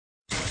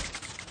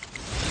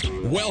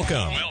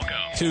Welcome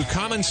to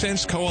Common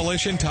Sense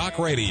Coalition Talk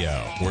Radio,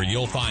 where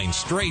you'll find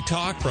straight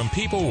talk from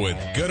people with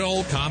good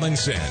old common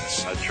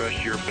sense. I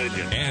trust your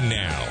opinion. And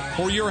now,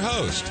 for your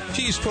host,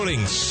 she's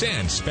putting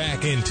sense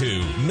back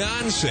into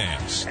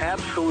nonsense.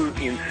 Absolute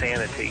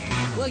insanity.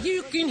 Well,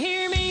 you can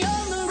hear me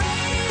on the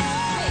radio.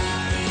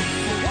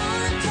 You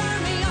wanna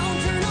turn me on,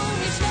 turn on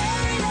your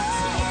stereo.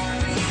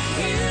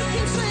 You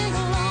can sing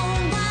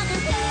along while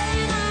they're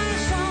playing our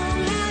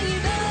song. Now you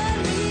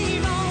done me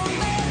wrong,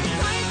 baby,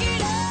 crank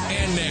it up.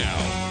 And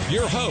now,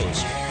 your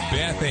host,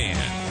 Beth Ann.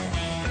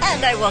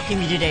 And I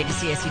welcome you today to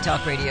CSC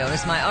Talk Radio.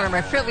 It's my honor,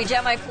 my privilege,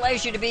 and my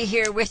pleasure to be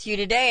here with you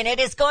today. And it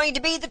is going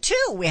to be the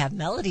two. We have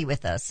Melody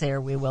with us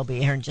here. We will be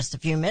here in just a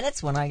few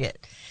minutes when I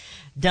get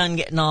done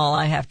getting all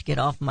I have to get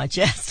off my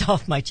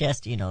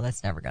chest. You know,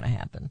 that's never going to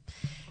happen.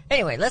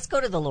 Anyway, let's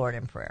go to the Lord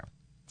in prayer.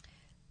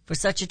 For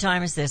such a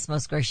time as this,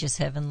 most gracious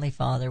Heavenly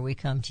Father, we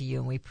come to you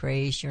and we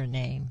praise your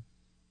name.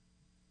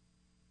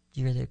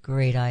 You're the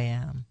great I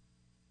am,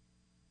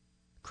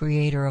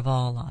 creator of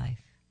all life.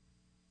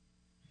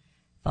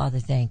 Father,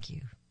 thank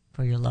you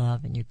for your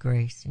love and your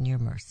grace and your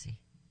mercy.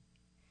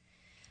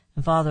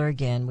 And Father,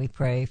 again, we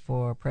pray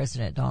for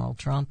President Donald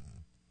Trump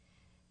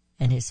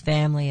and his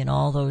family and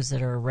all those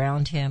that are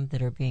around him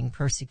that are being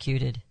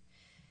persecuted,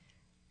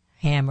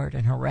 hammered,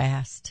 and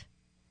harassed.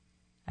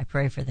 I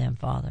pray for them,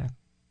 Father,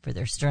 for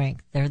their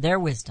strength, their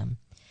wisdom.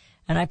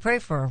 And I pray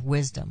for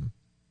wisdom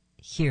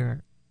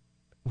here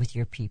with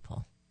your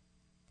people.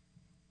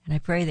 And I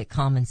pray that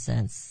common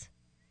sense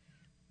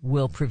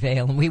will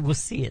prevail, and we will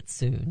see it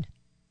soon.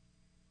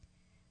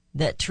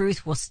 That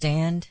truth will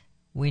stand,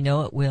 we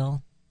know it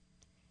will,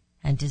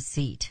 and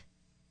deceit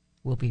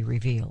will be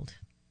revealed.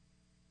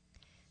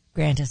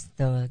 Grant us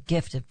the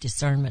gift of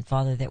discernment,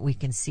 Father, that we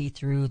can see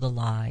through the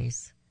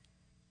lies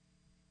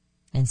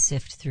and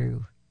sift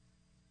through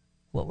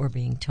what we're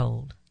being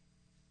told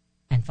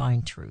and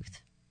find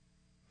truth.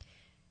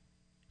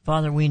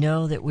 Father, we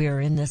know that we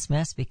are in this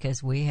mess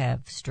because we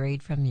have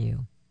strayed from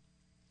you.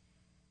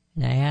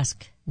 And I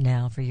ask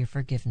now for your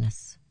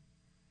forgiveness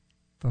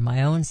for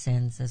my own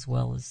sins as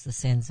well as the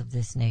sins of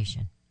this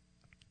nation.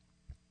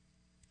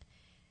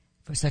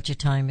 For such a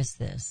time as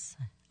this,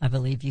 I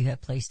believe you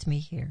have placed me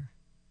here.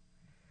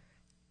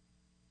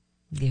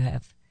 You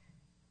have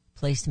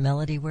placed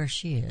Melody where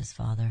she is,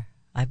 Father.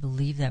 I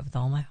believe that with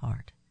all my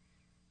heart,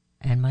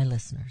 and my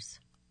listeners.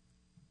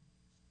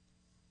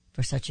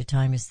 For such a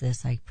time as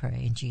this, I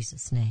pray in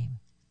Jesus' name.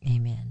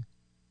 Amen.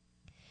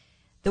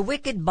 The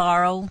wicked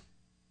borrow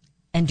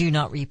and do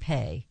not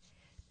repay,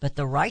 but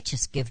the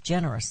righteous give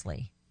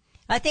generously.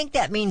 I think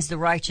that means the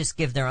righteous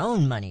give their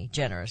own money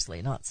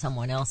generously, not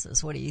someone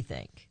else's. What do you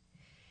think?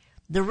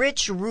 The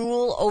rich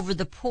rule over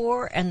the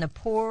poor and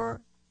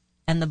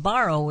the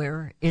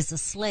borrower is a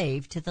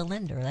slave to the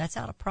lender. That's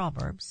out of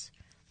Proverbs.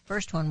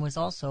 First one was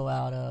also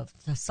out of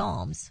the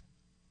Psalms.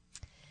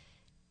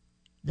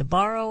 The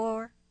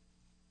borrower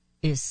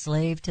is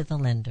slave to the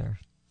lender.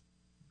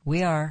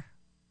 We are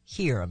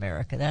here,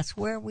 America. That's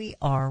where we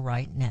are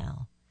right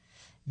now.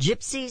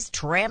 Gypsies,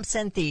 tramps,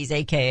 and thieves,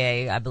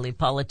 a.k.a., I believe,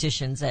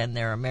 politicians and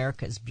their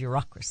America's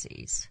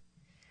bureaucracies.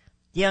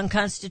 The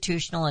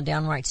unconstitutional and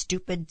downright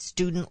stupid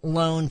student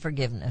loan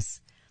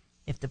forgiveness.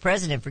 If the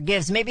president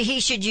forgives, maybe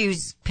he should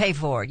pay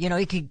for it. You know,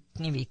 he could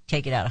maybe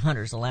take it out of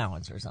Hunter's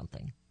allowance or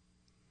something.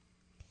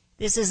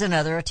 This is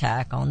another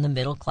attack on the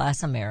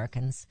middle-class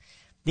Americans,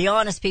 the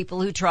honest people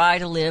who try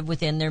to live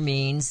within their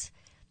means,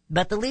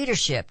 but the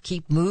leadership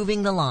keep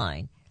moving the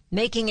line,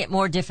 making it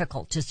more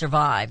difficult to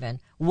survive and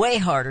way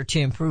harder to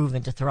improve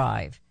and to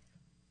thrive.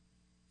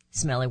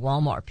 Smelly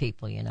Walmart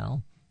people, you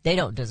know, they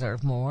don't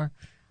deserve more.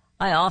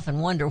 I often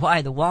wonder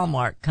why the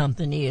Walmart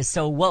company is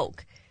so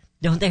woke.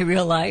 Don't they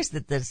realize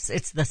that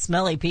it's the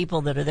smelly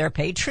people that are their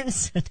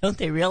patrons? Don't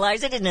they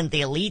realize it? Isn't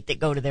the elite that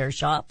go to their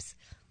shops?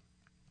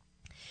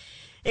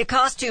 It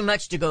costs too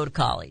much to go to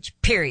college,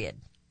 period.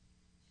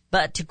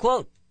 But to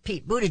quote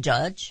Pete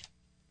Buttigieg,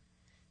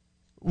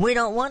 we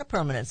don't want a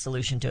permanent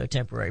solution to a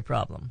temporary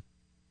problem.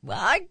 Well,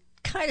 I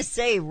kind of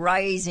say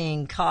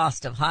rising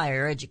cost of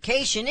higher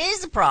education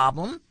is a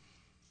problem,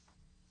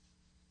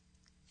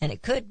 and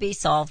it could be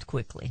solved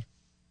quickly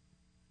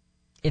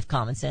if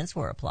common sense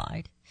were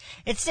applied.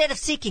 Instead of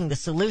seeking the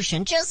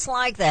solution, just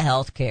like the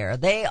health care,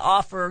 they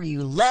offer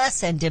you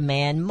less and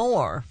demand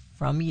more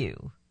from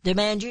you,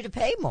 demand you to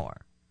pay more.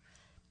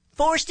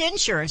 Forced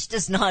insurance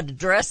does not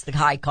address the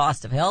high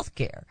cost of health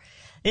care.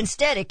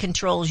 Instead, it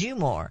controls you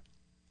more.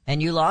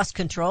 And you lost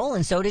control,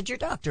 and so did your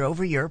doctor,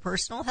 over your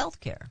personal health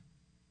care.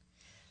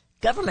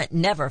 Government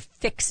never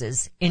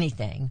fixes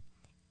anything,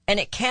 and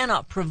it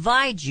cannot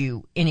provide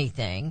you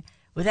anything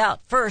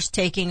without first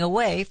taking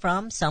away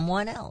from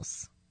someone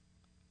else.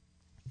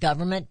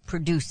 Government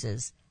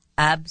produces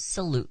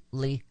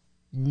absolutely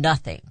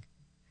nothing.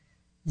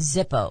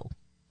 Zippo.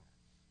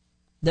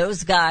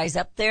 Those guys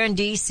up there in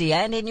D.C.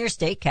 and in your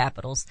state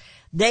capitals,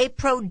 they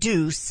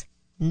produce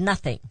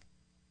nothing.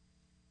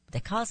 They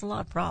cause a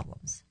lot of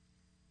problems.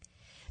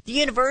 The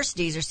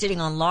universities are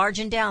sitting on large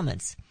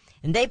endowments,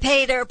 and they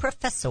pay their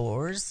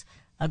professors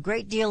a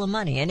great deal of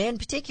money. And in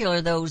particular,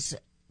 those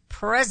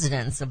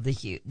presidents of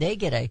they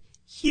get a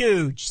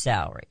huge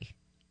salary.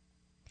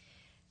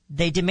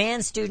 They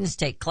demand students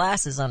take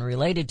classes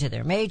unrelated to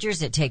their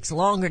majors. It takes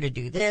longer to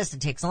do this.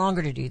 It takes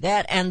longer to do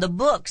that. And the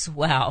books,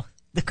 wow,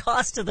 the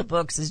cost of the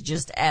books is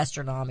just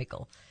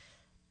astronomical.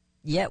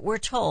 Yet we're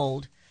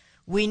told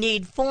we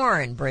need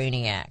foreign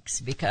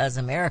brainiacs because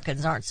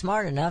Americans aren't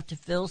smart enough to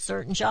fill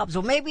certain jobs.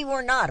 Well, maybe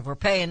we're not if we're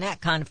paying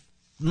that kind of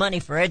money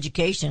for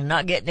education and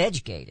not getting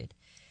educated.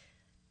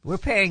 We're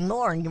paying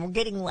more and we're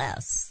getting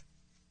less.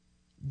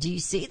 Do you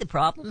see the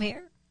problem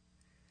here?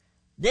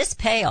 This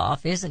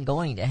payoff isn't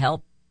going to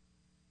help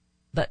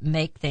but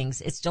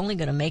it's only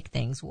going to make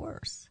things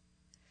worse.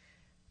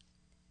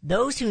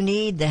 Those who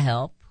need the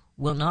help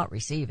will not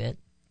receive it.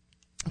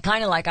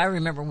 Kind of like I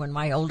remember when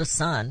my oldest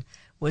son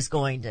was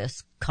going to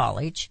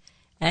college,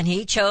 and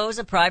he chose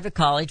a private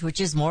college,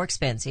 which is more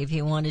expensive.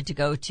 He wanted to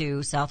go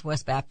to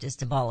Southwest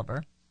Baptist in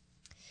Bolivar.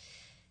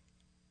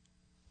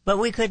 But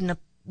we couldn't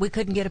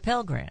get a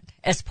Pell Grant.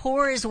 As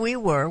poor as we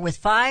were, with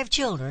 5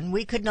 children,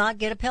 we could not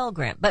get a Pell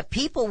Grant. But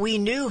people we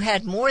knew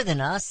had more than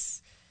us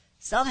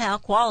somehow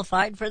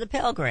qualified for the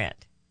Pell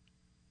Grant.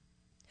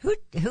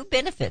 Who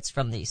benefits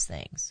from these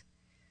things?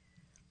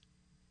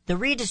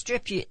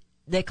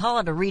 They call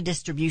it a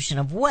redistribution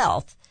of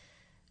wealth.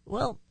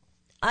 Well,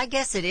 I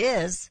guess it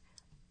is,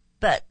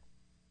 but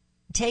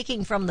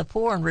taking from the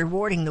poor and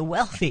rewarding the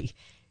wealthy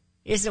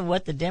isn't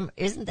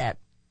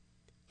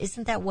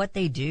that what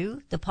they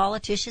do? The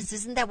politicians,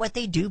 isn't that what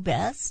they do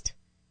best?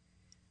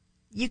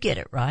 You get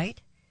it,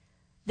 right?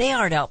 They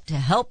aren't out to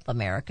help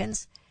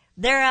Americans.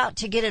 They're out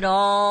to get it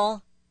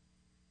all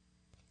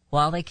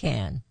while they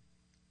can.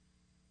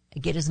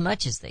 Get as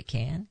much as they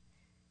can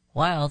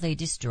while they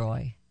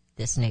destroy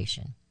this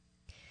nation.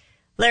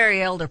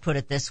 Larry Elder put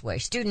it this way: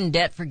 student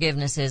debt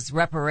forgiveness is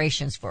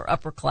reparations for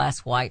upper-class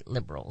white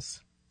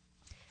liberals.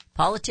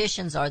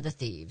 Politicians are the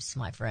thieves,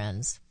 my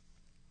friends.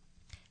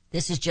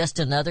 This is just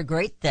another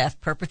great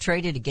theft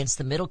perpetrated against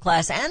the middle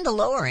class and the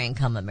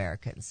lower-income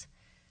Americans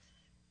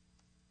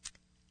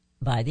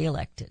by the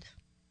elected.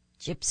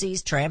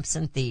 Gypsies, tramps,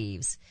 and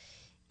thieves,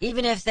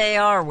 even if they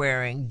are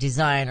wearing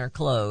designer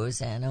clothes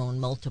and own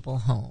multiple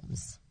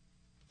homes.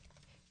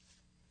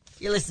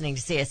 You're listening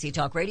to CSC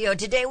Talk Radio.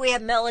 Today we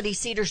have Melody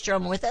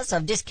Cedarstrom with us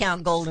of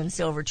Discount Gold and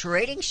Silver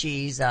Trading.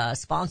 She's a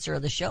sponsor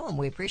of the show, and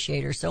we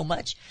appreciate her so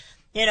much.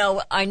 You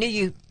know, I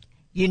knew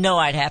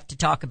I'd have to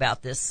talk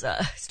about this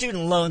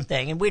student loan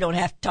thing, and we don't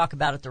have to talk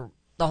about it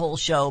the whole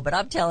show, but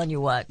I'm telling you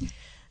what,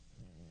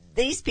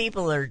 these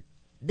people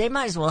they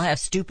might as well have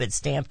stupid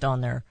stamped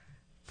on their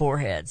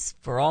foreheads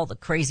for all the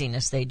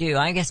craziness they do.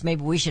 I guess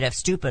maybe we should have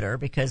stupider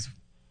because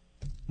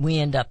we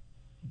end up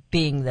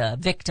being the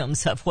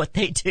victims of what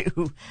they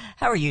do.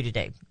 How are you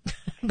today?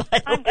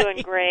 I'm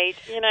doing great,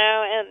 and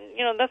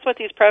that's what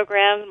these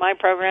my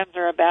programs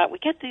are about. We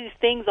get these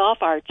things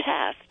off our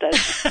chest, as you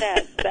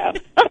said, so.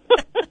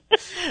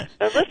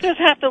 The listeners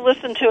have to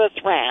listen to us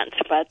rant,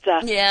 but,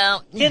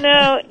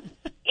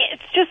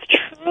 it's just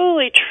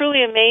truly,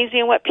 truly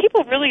amazing what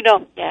people really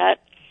don't get.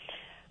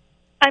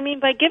 I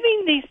mean, by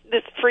giving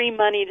this free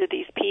money to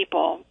these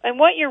people, and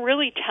what you're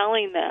really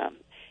telling them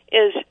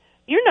is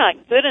you're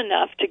not good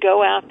enough to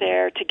go out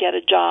there to get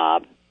a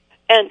job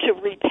and to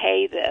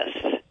repay this.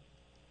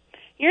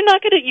 You're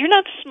not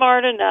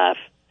smart enough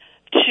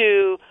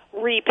to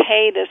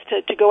repay this,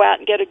 to go out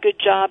and get a good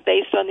job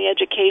based on the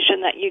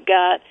education that you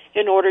got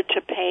in order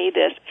to pay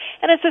this.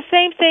 And it's the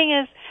same thing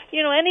as,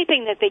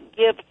 anything that they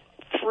give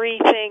free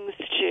things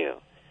to.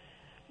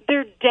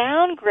 They're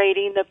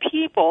downgrading the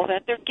people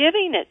that they're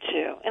giving it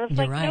to. And it's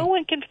right. No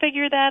one can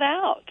figure that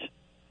out.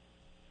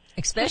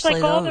 Especially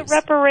it's like all the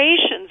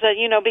reparations that,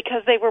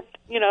 because they were,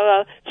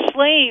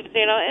 slaves,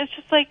 it's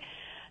just like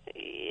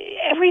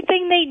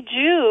everything they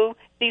do,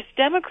 these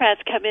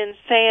Democrats come in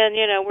saying,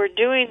 we're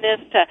doing this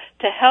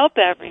to help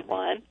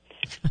everyone.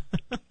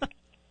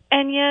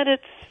 And yet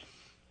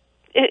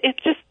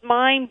it's just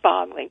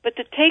mind-boggling. But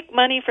to take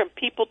money from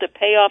people to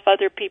pay off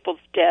other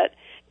people's debt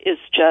is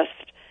just...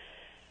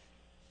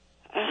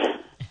 and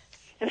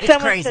it's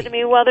someone crazy. said to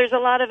me, well, there's a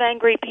lot of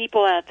angry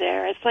people out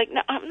there. It's like,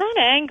 no, I'm not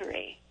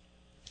angry.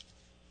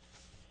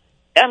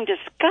 I'm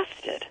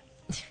disgusted.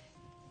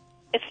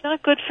 It's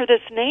not good for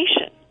this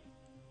nation.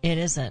 It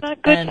isn't. It's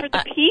not good for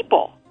the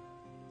people.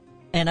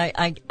 And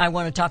I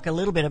want to talk a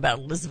little bit about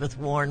Elizabeth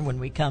Warren when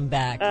we come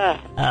back.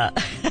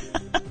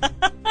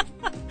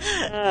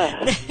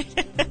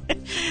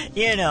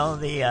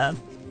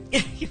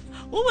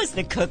 What was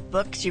the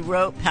cookbook she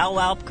wrote?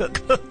 Powwow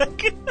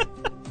cookbook.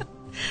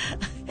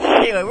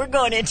 Anyway, we're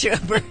going into a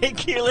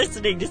break. You're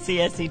listening to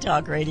CSC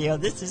Talk Radio.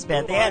 This is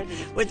Beth Ann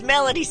with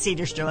Melody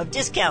Cedarstrom of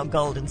Discount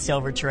Gold and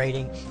Silver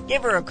Trading.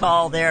 Give her a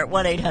call there at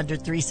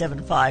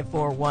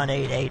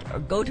 1-800-375-4188 or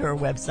go to her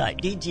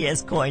website,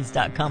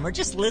 dgscoins.com, or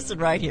just listen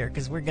right here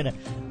because we're gonna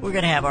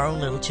have our own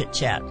little chit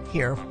chat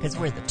here because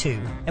we're the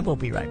two, and we'll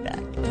be right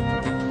back.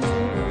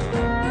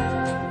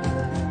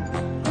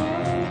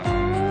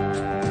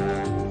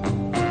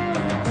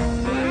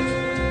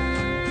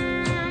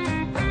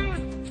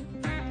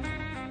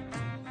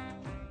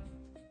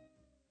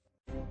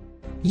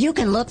 You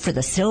can look for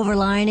the silver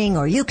lining,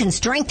 or you can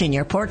strengthen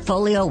your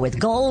portfolio with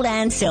gold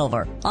and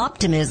silver.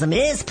 Optimism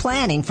is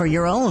planning for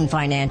your own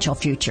financial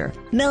future.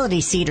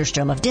 Melody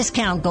Cedarstrom of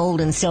Discount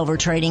Gold and Silver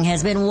Trading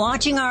has been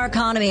watching our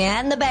economy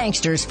and the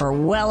banksters for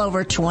well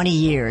over 20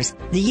 years.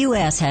 The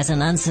U.S. has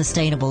an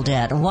unsustainable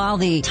debt, and while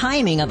the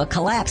timing of a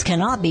collapse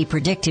cannot be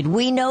predicted,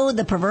 we know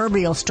the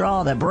proverbial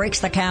straw that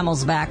breaks the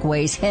camel's back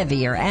weighs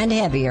heavier and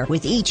heavier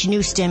with each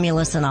new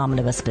stimulus and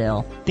omnibus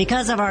bill.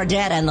 Because of our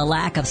debt and the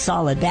lack of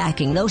solid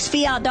backing, those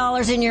fiat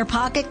dollars in your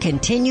pocket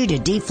continue to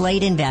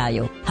deflate in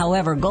value.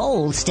 However,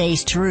 gold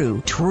stays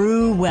true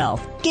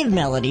wealth. Give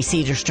Melody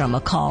Cedarstrom a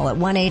call at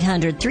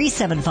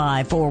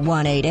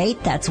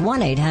 1-800-375-4188. That's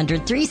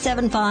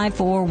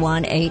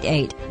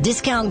 1-800-375-4188.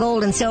 Discount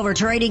Gold and Silver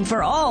Trading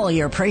for all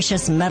your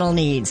precious metal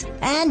needs.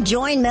 And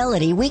join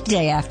Melody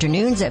weekday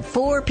afternoons at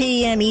 4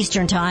 p.m.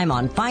 Eastern Time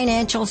on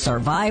Financial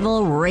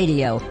Survival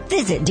Radio.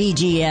 Visit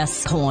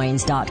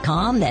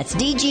dgscoins.com. That's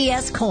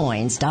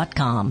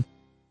dgscoins.com.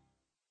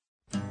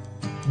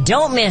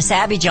 Don't miss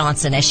Abby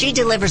Johnson as she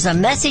delivers a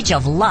message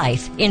of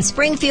life in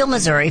Springfield,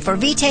 Missouri for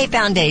Vitae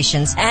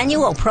Foundation's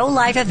annual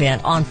pro-life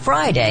event on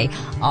Friday,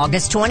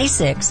 August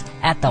 26th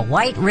at the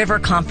White River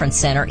Conference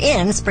Center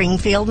in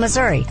Springfield,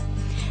 Missouri.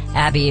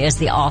 Abby is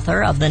the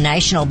author of the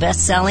national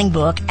best-selling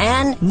book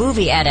and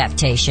movie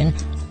adaptation,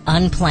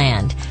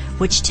 Unplanned,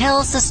 which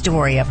tells the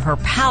story of her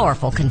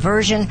powerful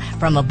conversion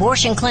from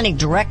abortion clinic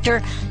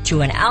director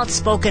to an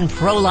outspoken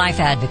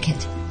pro-life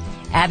advocate.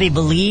 Abby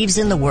believes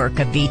in the work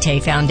of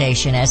Vitae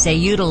Foundation as they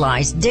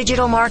utilize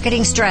digital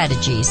marketing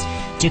strategies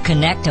to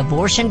connect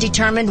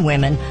abortion-determined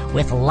women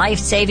with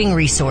life-saving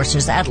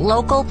resources at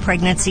local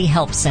pregnancy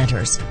help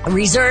centers.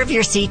 Reserve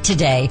your seat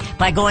today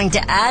by going to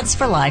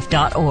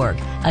adsforlife.org.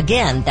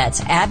 Again,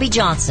 that's Abby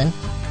Johnson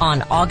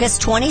on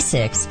August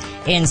 26th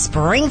in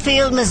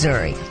Springfield,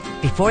 Missouri.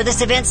 Before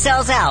this event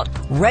sells out,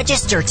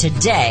 register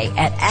today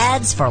at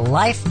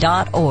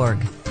adsforlife.org.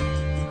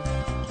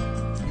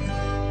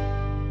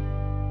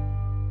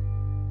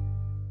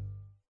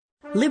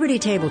 Liberty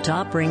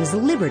Tabletop brings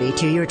liberty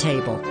to your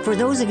table. For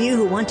those of you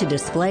who want to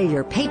display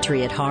your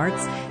patriot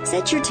hearts,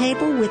 set your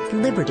table with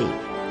Liberty,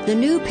 the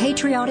new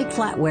patriotic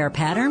flatware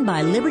pattern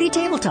by Liberty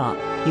Tabletop.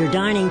 Your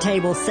dining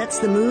table sets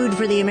the mood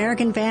for the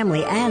American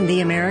family and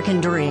the American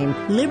dream.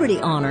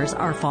 Liberty honors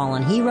our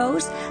fallen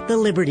heroes, the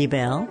Liberty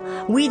Bell,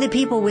 We the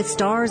People with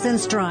Stars and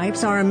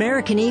Stripes, our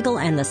American Eagle,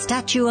 and the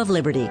Statue of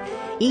Liberty.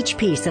 Each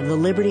piece of the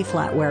Liberty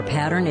flatware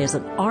pattern is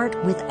an art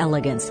with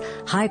elegance,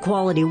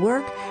 high-quality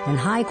work, and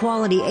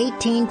high-quality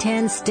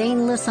 1810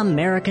 stainless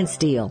American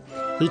steel.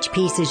 Each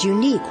piece is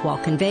unique while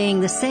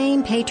conveying the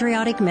same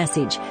patriotic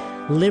message,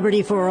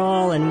 liberty for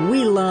all, and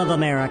we love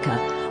America.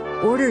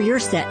 Order your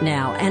set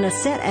now and a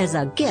set as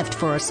a gift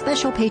for a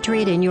special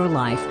patriot in your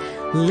life.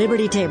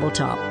 Liberty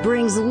Tabletop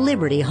brings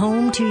liberty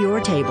home to your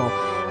table.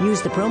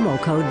 Use the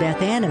promo code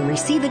BethAnn and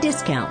receive a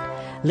discount.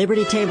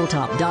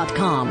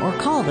 LibertyTabletop.com or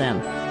call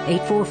them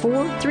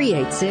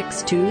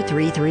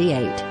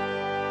 844-386-2338.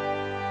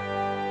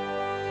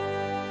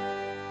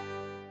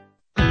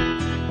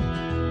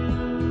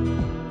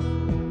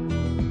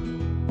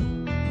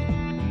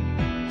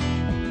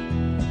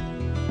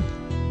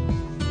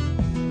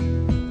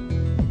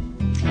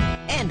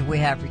 We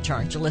have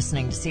returned. You're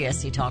listening to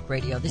CSC Talk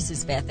Radio. This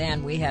is Beth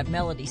Ann. We have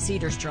Melody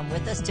Cedarstrom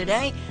with us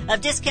today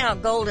of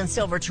Discount Gold and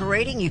Silver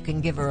Trading. You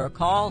can give her a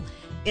call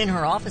in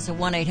her office at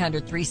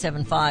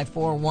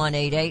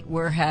 1-800-375-4188.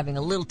 We're having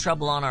a little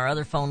trouble on our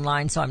other phone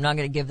line, so I'm not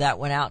going to give that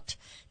one out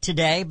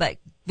today, but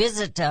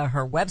visit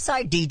her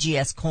website,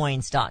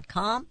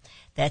 dgscoins.com.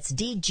 That's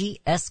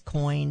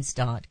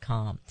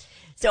dgscoins.com.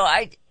 So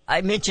I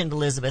mentioned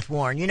Elizabeth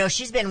Warren. You know,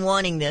 she's been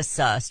wanting this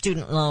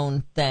student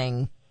loan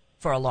thing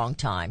for a long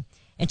time.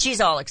 And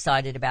she's all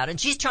excited about it. And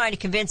she's trying to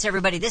convince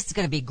everybody this is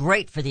going to be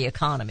great for the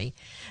economy.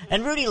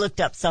 And Rudy looked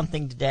up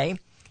something today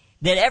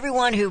that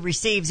everyone who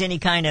receives any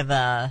kind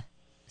of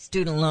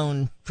student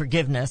loan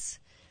forgiveness,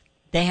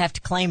 they have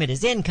to claim it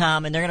as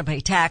income and they're going to pay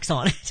tax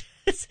on it.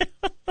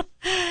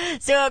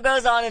 So it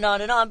goes on and on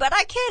and on. But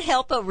I can't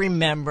help but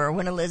remember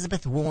when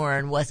Elizabeth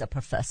Warren was a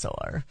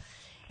professor.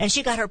 And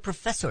she got her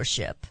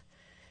professorship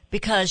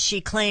because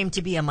she claimed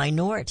to be a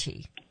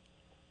minority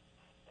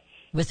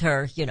with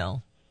her, you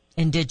know,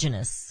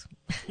 indigenous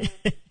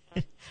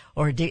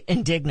or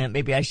indignant,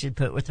 maybe I should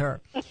put with her.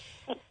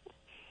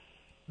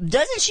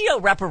 Doesn't she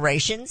owe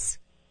reparations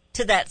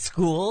to that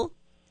school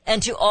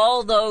and to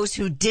all those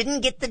who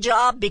didn't get the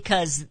job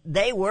because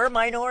they were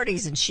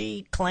minorities and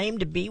she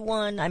claimed to be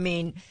one? I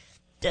mean,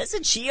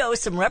 doesn't she owe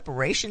some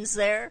reparations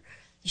there?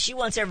 She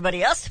wants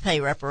everybody else to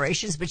pay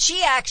reparations, but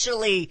she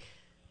actually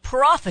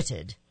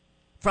profited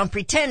from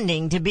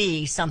pretending to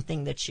be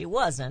something that she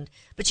wasn't.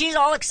 But she's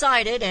all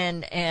excited,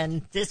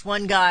 and this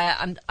one guy,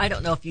 I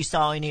don't know if you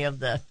saw any of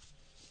the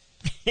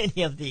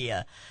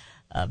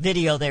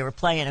video they were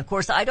playing. Of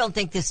course, I don't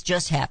think this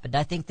just happened.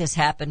 I think this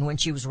happened when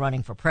she was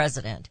running for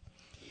president.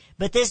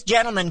 But this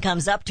gentleman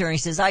comes up to her and he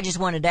says, I just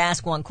wanted to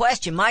ask one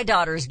question. My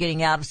daughter is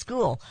getting out of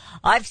school.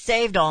 I've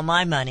saved all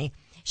my money,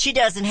 She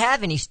doesn't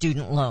have any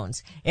student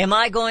loans. Am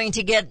I going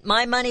to get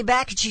my money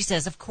back? And she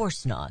says, of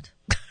course not.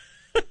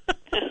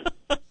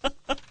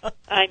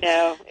 I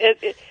know.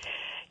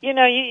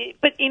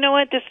 But you know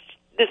what?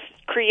 This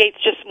creates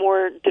just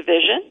more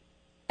division,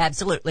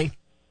 Absolutely.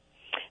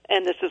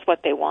 and this is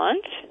what they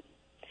want.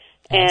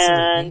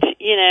 Absolutely.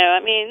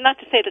 And, not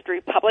to say that the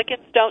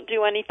Republicans don't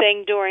do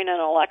anything during an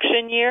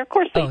election year. Of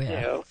course they Oh,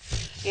 yeah. do.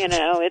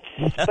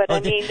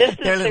 There's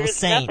they're little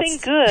saints. nothing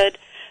good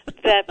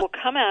that will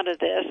come out of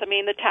this. I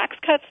mean, the tax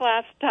cuts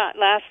last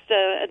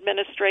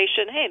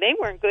administration, hey, they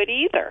weren't good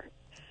either.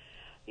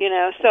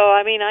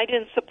 I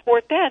didn't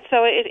support that.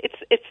 So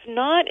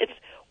it's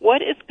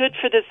what is good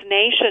for this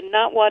nation,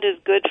 not what is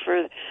good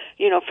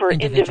for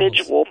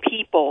individual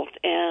people.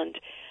 And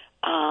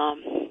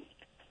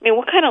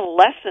what kind of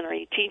lesson are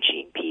you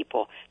teaching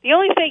people? The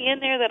only thing in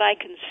there that I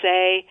can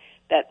say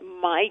that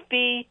might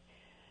be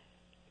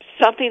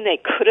something they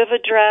could have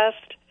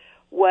addressed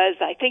was,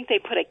 I think they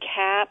put a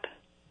cap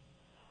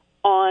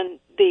on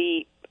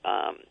the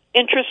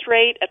interest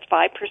rate at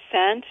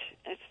 5%.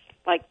 It's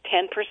like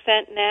 10%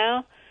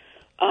 now.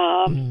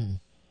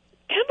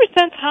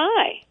 10%'s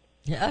high.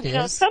 Yeah, it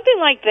is. Something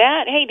like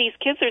that. Hey, these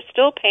kids are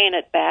still paying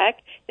it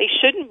back. They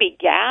shouldn't be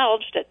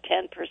gouged at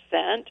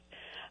 10%.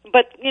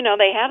 But,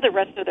 they have the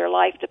rest of their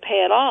life to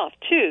pay it off,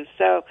 too.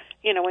 So,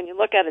 when you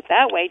look at it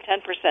that way,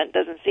 10%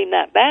 doesn't seem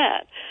that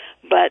bad.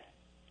 But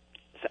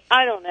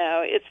I don't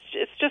know. It's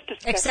just a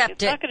Except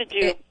it's not going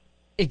to do.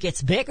 It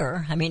gets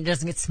bigger. I mean, it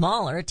doesn't get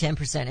smaller,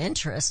 10%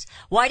 interest.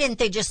 Why didn't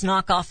they just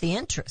knock off the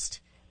interest?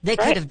 They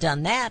could have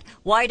done that.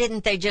 Why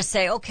didn't they just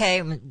say,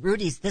 okay,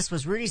 this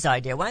was Rudy's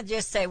idea. Why didn't they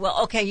just say,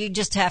 well, okay, you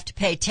just have to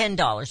pay $10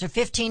 or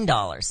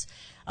 $15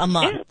 a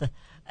month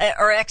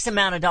or X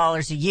amount of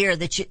dollars a year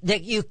that's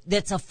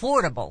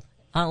affordable.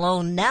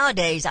 Although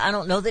nowadays, I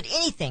don't know that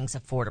anything's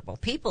affordable.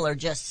 People are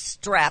just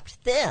strapped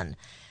thin.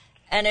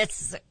 And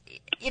it's,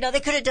 they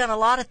could have done a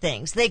lot of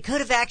things. They could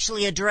have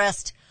actually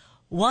addressed,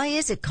 why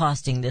is it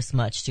costing this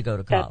much to go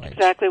to college? That's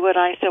exactly what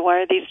I said.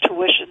 Why are these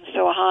tuitions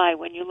so high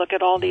when you look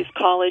at all these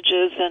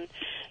colleges and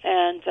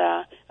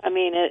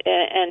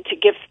to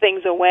give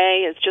things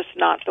away is just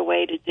not the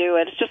way to do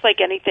it. It's just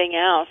like anything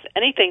else.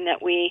 Anything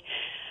that we,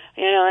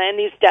 and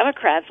these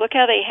Democrats, look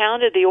how they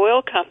hounded the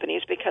oil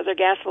companies because their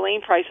gasoline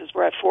prices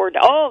were at $4.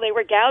 Oh, they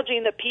were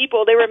gouging the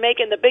people. They were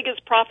making the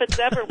biggest profits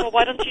ever. Well,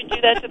 why don't you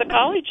do that to the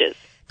colleges?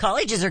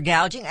 Colleges are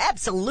gouging.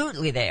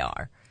 Absolutely they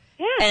are.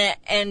 Yeah.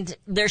 And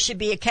there should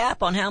be a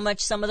cap on how much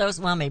some of those,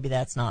 well, maybe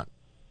that's not,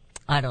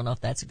 I don't know if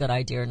that's a good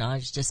idea or not.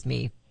 It's just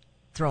me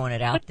throwing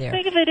it out there.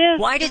 Think of it is.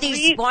 Why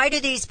do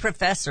these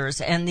professors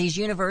and these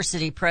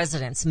university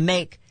presidents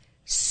make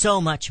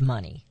so much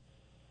money?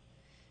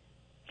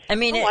 I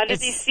mean, why do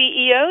these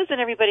CEOs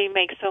and everybody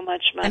make so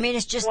much money? I mean,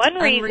 it's just one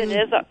reason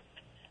is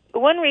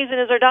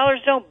our dollars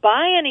don't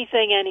buy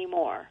anything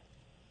anymore.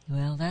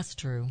 Well, that's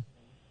true.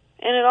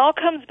 And it all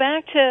comes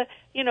back to,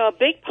 a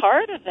big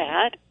part of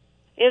that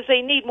is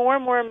they need more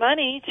and more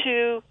money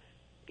to,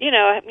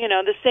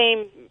 the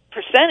same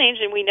percentage,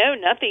 and we know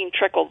nothing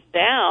trickles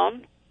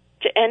down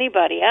to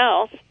anybody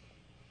else.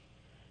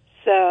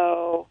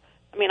 So,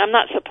 I'm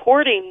not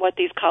supporting what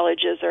these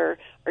colleges are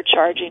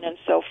charging and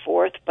so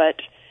forth, but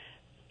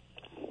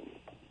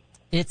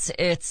it's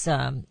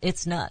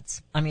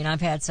nuts. I mean,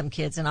 I've had some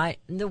kids, and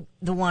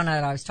the one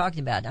that I was talking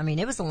about,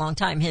 it was a long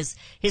time. His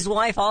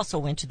wife also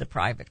went to the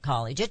private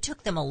college. It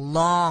took them a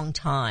long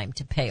time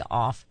to pay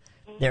off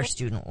their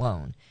student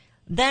loan.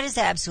 That is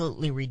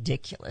absolutely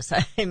ridiculous.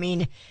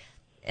 We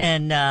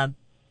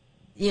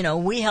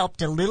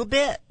helped a little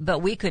bit, but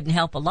we couldn't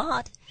help a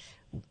lot.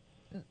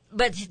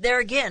 But there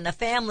again, a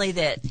family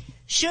that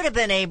should have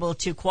been able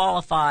to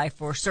qualify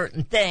for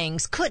certain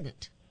things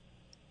couldn't.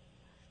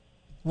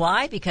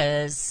 Why?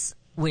 Because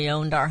we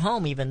owned our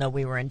home even though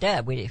we were in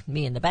debt.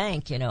 Me and the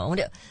bank,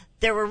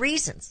 there were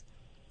reasons.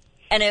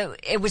 And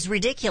it was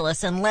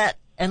ridiculous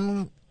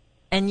and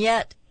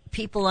yet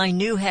people I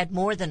knew had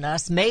more than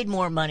us, made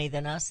more money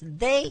than us.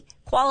 They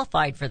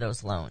qualified for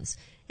those loans.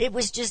 It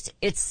was just,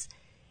 it's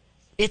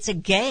a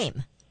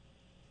game.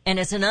 And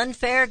it's an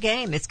unfair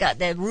game. It's got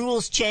the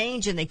rules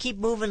change and they keep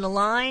moving the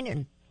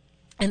line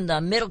and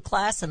the middle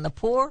class and the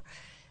poor.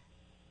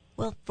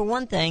 Well, for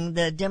one thing,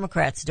 the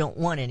Democrats don't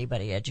want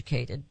anybody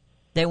educated.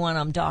 They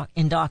want them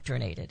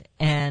indoctrinated.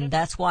 And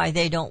that's why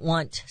they don't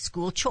want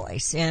school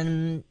choice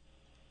in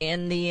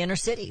the inner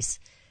cities.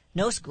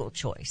 No school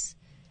choice.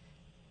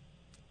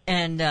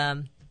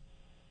 And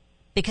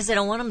because they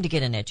don't want them to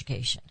get an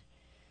education.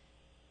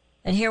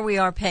 And here we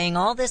are paying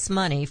all this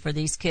money for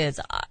these kids.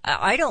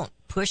 I don't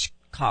push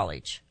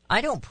college.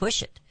 I don't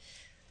push it.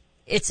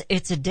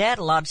 It's a debt.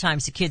 A lot of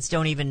times the kids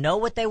don't even know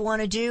what they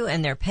want to do,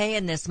 and they're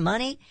paying this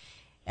money.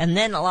 And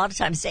then a lot of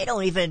times they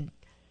don't even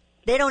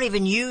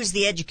use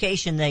the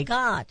education they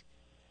got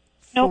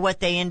for what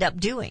they end up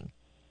doing.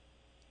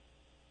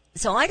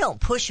 So I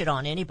don't push it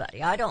on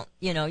anybody. I don't,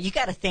 you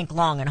got to think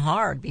long and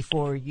hard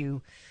before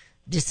you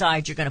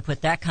decide you're going to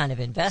put that kind of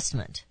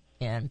investment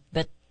in.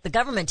 But the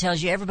government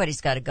tells you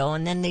everybody's got to go,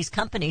 and then these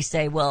companies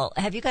say, well,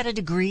 have you got a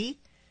degree?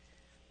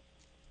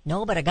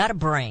 No, but I got a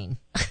brain.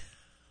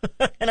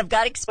 And I've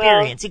got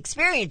experience.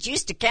 Experience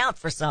used to count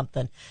for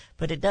something,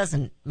 but it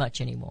doesn't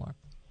much anymore.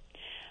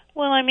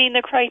 Well, I mean,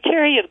 the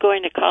criteria of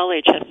going to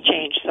college has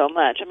changed so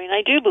much. I mean,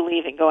 I do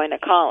believe in going to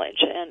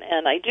college,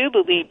 and I do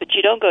believe, but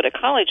you don't go to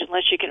college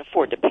unless you can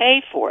afford to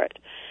pay for it.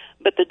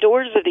 But the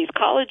doors of these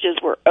colleges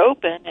were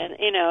open, and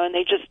and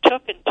they just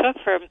took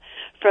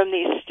from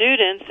these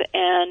students,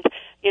 and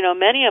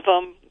many of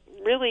them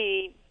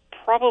really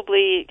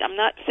probably, I'm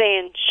not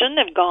saying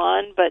shouldn't have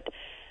gone, but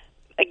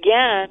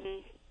again,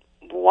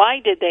 why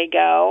did they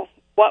go?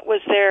 What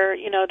was there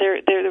was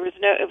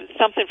it was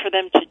something for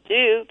them to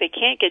do. They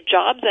can't get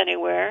jobs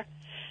anywhere,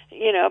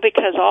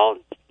 because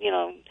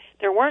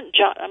there weren't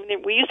jobs. I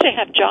mean, we used to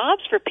have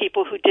jobs for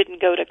people who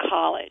didn't go to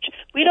college.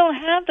 We don't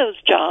have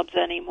those jobs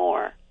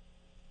anymore.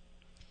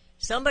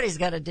 Somebody's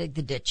got to dig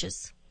the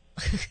ditches.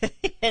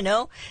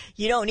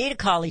 You don't need a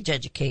college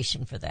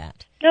education for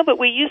that. No, but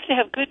we used to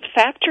have good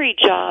factory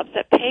jobs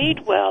that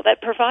paid well,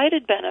 that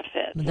provided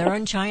benefits. They're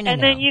in China and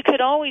now. then you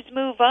could always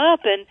move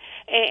up, and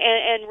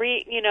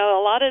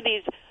a lot of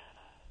these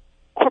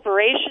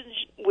corporations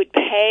would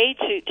pay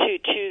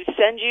to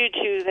send you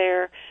to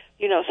their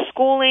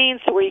schooling,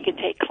 to where you could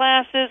take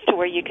classes, to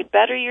where you could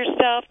better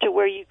yourself, to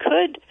where you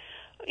could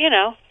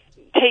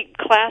take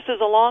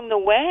classes along the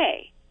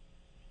way.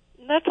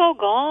 That's all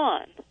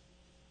gone.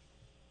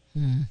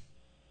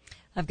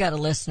 I've got a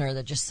listener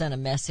that just sent a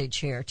message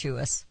here to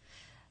us.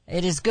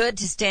 It is good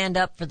to stand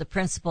up for the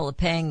principle of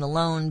paying the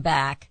loan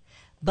back,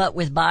 but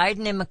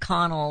Biden and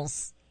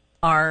McConnell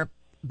are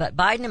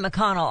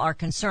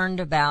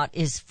concerned about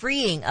is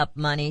freeing up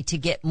money to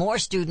get more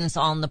students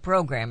on the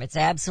program. It's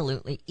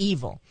absolutely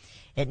evil.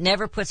 It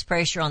never puts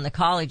pressure on the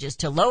colleges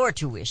to lower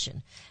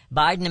tuition.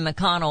 Biden and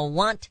McConnell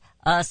want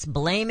us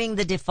blaming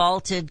the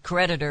defaulted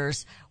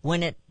creditors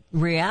when in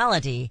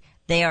reality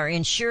they are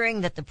ensuring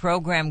that the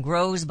program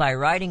grows by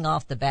writing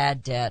off the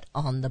bad debt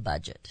on the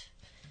budget.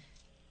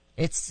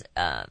 It's,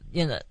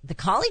 the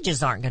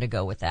colleges aren't going to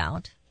go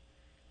without.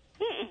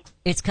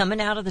 It's coming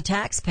out of the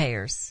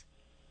taxpayers'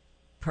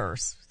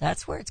 purse.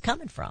 That's where it's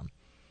coming from.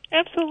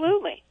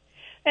 Absolutely.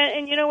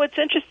 And what's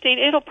interesting,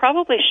 it'll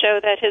probably show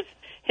that his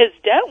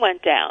debt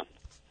went down.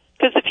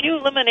 Because if you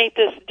eliminate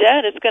this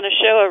debt, it's going to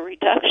show a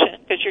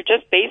reduction, because you're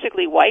just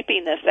basically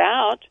wiping this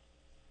out.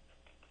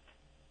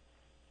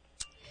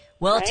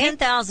 Well, right?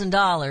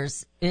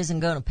 $10,000 isn't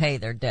going to pay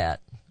their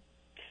debt.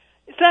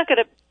 It's going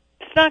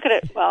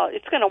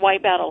to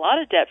wipe out a lot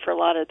of debt for a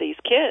lot of these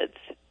kids.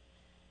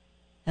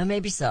 And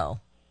maybe so.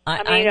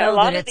 I I know a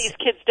lot that of these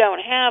kids don't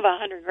have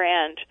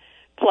 $100,000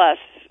 plus.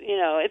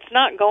 It's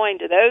not going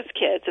to those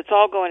kids. It's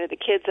all going to the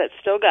kids that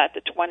still got the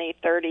 $20,000,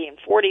 $30,000, and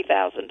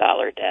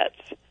 $40,000 debts.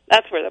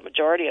 That's where the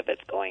majority of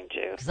it's going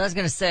to. Because I was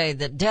going to say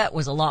that debt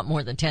was a lot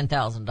more than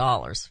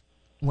 $10,000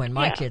 when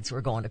my kids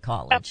were going to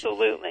college.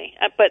 Absolutely.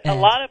 But a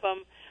lot of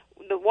them,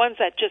 the ones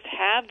that just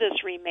have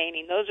this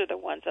remaining, those are the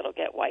ones that'll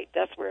get wiped.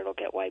 That's where it'll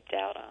get wiped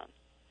out on.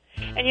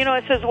 And,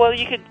 it says, well,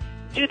 you could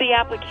do the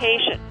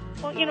application.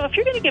 Well, if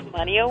you're going to give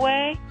money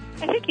away,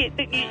 I think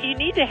you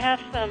need to have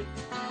some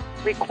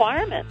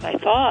requirements, I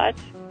thought.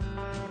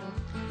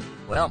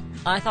 Well,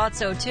 I thought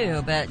so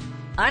too, but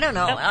I don't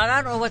know. I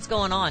don't know what's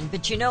going on.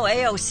 But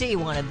AOC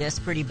wanted this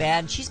pretty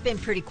bad. She's been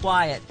pretty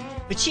quiet.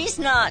 But she's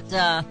not,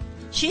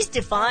 she's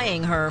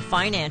defying her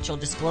financial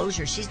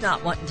disclosure. She's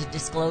not wanting to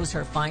disclose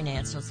her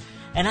finances.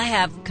 And I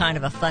have kind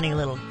of a funny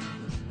little,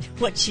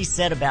 what she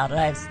said about it.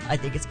 I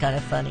think it's kind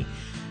of funny.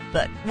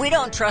 But we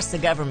don't trust the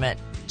government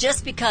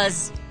just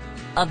because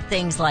of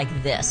things like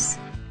this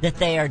that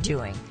they are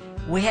doing.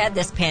 We had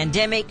this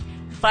pandemic.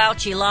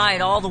 Fauci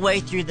lied all the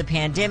way through the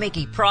pandemic.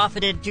 He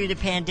profited through the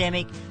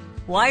pandemic.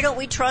 Why don't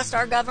we trust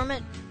our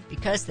government?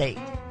 Because they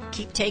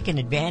keep taking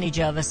advantage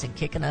of us and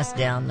kicking us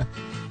down.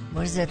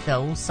 What is it, the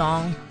old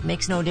song?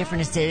 Makes no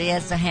difference today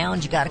as a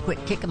hound. You got to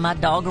quit kicking my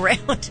dog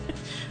around.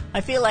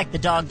 I feel like the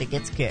dog that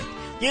gets kicked.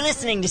 You're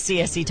listening to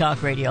CSC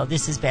Talk Radio.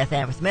 This is Beth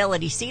Ann with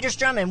Melody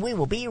Cedarstrom, and we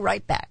will be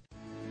right back.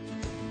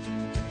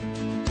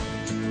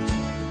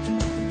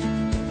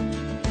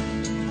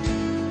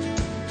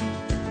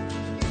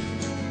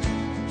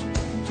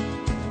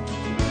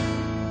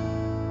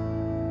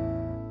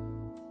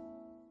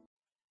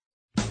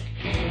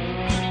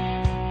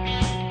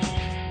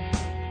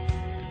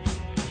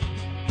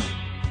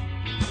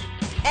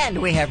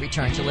 And we have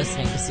returned to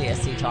listening to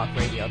CSC Talk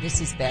Radio. This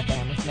is Beth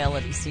Ann with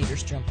Melody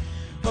Cedarstrom.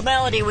 Well,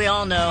 Melody, we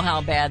all know how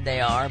bad they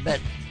are,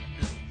 but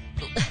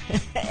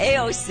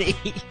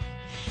AOC,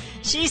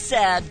 she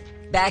said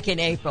back in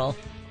April,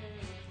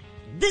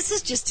 this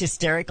is just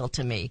hysterical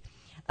to me.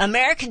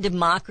 American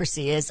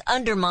democracy is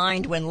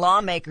undermined when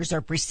lawmakers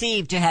are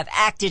perceived to have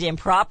acted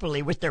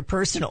improperly with their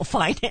personal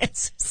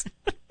finances.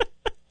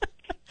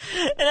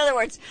 In other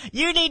words,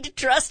 you need to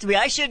trust me.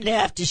 I shouldn't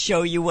have to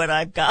show you what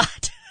I've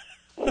got.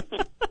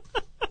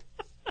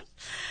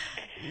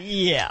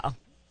 Yeah.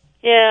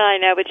 Yeah, I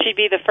know, but she'd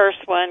be the first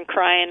one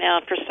crying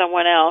out for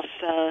someone else,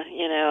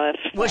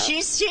 Well,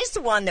 she's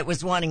the one that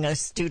was wanting a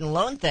student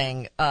loan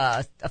thing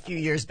a few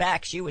years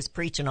back. She was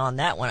preaching on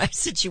that one. I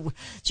said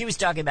she was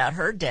talking about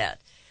her debt.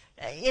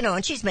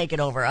 and she's making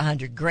over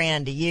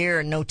 $100,000 a year,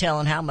 and no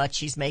telling how much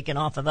she's making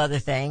off of other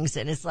things.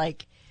 And it's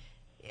like,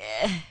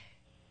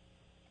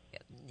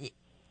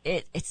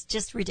 it's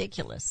just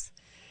ridiculous.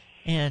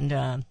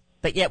 And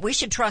but yet we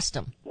should trust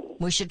them.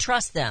 We should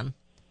trust them,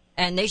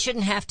 and they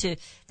shouldn't have to.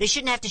 They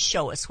shouldn't have to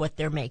show us what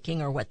they're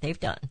making or what they've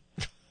done.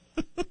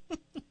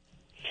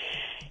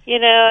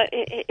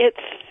 It's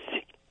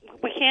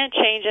we can't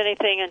change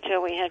anything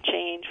until we have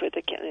change with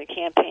the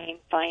campaign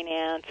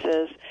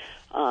finances.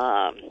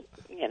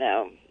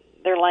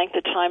 Their length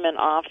of time in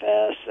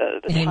office,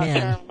 the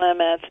term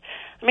limits.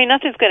 I mean,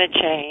 nothing's going to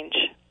change.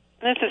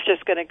 This is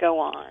just going to go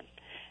on.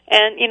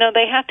 And,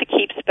 they have to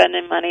keep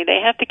spending money.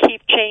 They have to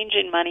keep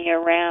changing money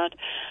around.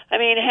 I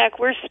mean, heck,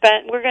 we're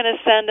going to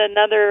send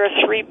another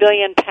 $3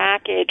 billion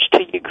package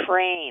to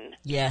Ukraine.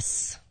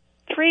 Yes.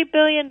 $3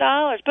 billion.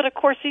 But, of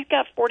course, he's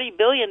got $40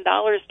 billion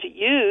to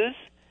use.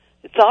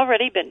 It's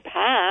already been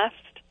passed.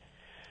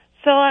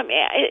 So, I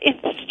mean,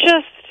 it's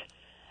just,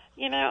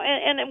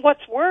 and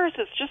what's worse,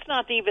 it's just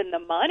not even the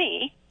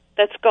money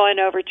that's going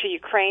over to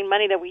Ukraine,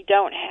 money that we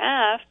don't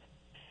have.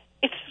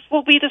 It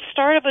will be the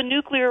start of a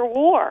nuclear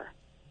war.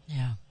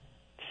 Yeah.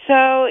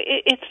 So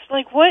it's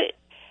like what,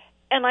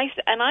 and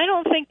I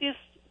don't think these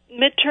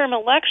midterm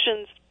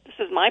elections. This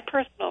is my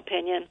personal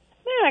opinion.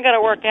 I got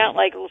to work out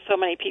like so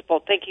many people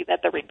thinking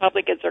that the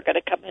Republicans are going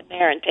to come in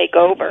there and take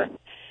over.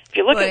 If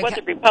you look at what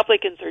the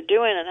Republicans are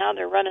doing and how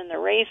they're running the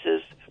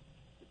races,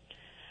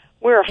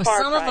 we're a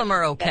far some of them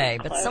are from okay, getting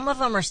but close. some of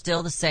them are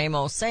still the same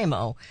old.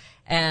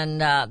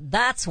 And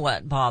that's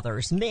what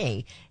bothers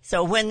me.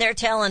 So when they're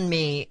telling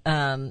me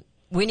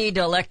we need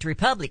to elect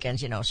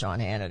Republicans, Sean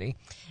Hannity,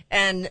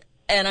 and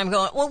I'm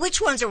going, well, which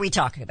ones are we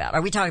talking about?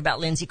 Are we talking about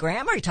Lindsey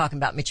Graham? Are we talking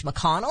about Mitch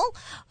McConnell?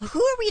 Who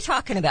are we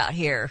talking about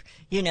here?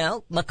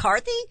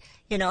 McCarthy?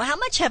 How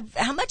much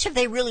have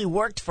they really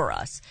worked for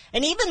us?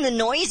 And even the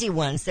noisy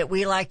ones that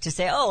we like to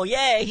say, oh,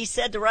 yeah, he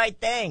said the right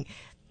thing.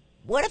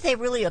 What have they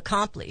really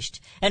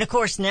accomplished? And of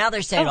course, now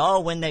they're saying,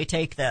 when they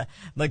take the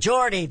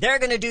majority, they're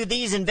going to do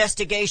these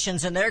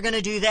investigations and they're going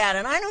to do that.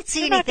 And I don't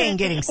see anything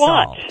getting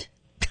solved.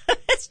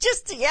 It's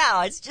just.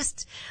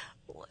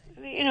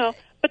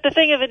 But the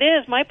thing of it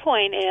is, my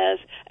point is,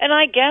 and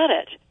I get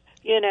it,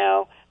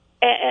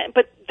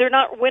 but they're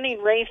not winning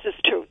races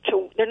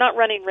they're not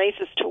running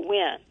races to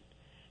win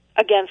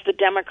against the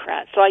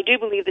Democrats. So I do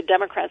believe the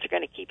Democrats are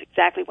going to keep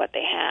exactly what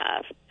they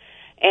have.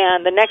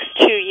 And the next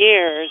 2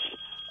 years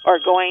are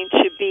going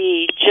to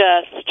be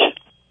just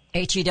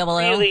HELL,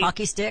 really,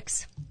 hockey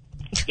sticks.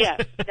 Yeah,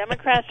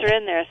 Democrats are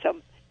in there. So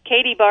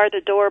Katie, bar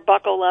the door,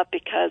 buckle up,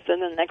 because then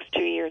the next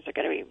 2 years are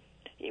going to be.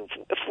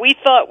 If we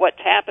thought what's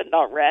happened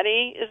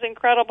already is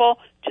incredible,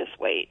 just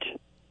wait.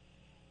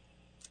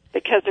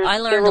 Because I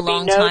learned there will a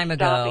long be no time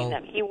stopping ago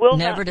them. He will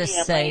never not to be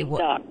a say lame what.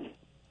 duck.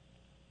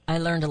 I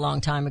learned a long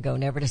time ago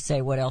never to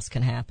say what else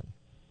can happen,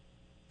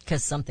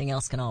 because something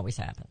else can always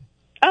happen.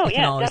 Oh, it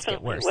can yeah, always definitely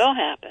get worse. will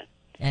happen.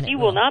 And He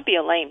will not be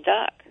a lame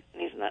duck.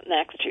 He's not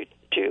next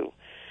to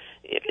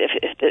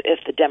if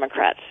the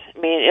Democrats. I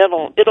mean,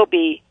 it'll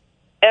be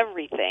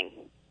everything.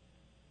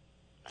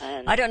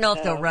 And I don't know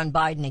if they'll run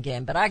Biden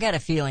again, but I got a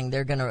feeling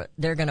they're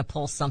gonna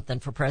pull something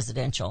for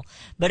presidential.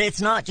 But it's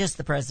not just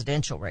the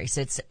presidential race.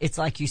 It's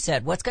like you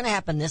said, what's going to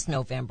happen this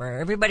November?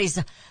 Everybody's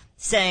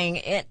saying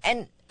it,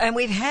 and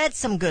we've had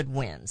some good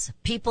wins.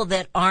 People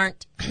that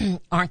aren't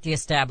the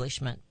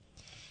establishment,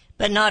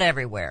 but not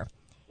everywhere,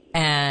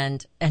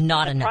 and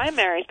not enough.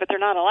 Primaries, but they're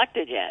not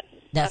elected yet.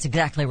 That's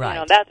exactly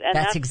right.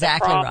 That's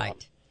exactly the problem.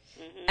 right.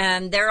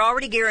 And they're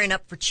already gearing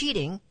up for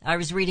cheating. I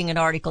was reading an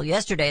article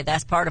yesterday.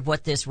 That's part of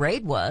what this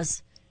raid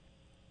was.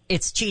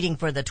 It's cheating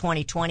for the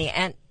 2020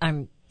 and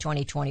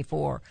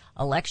 2024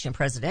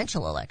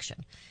 presidential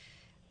election.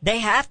 They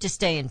have to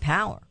stay in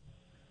power.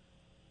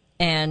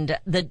 And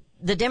the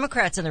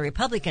Democrats and the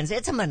Republicans,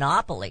 it's a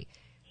monopoly.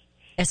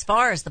 As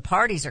far as the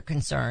parties are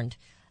concerned,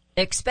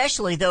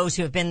 especially those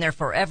who have been there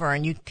forever,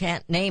 and you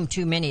can't name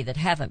too many that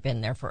haven't been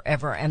there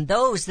forever. And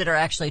those that are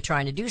actually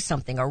trying to do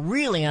something are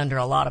really under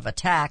a lot of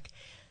attack.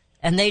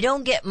 And they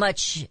don't get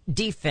much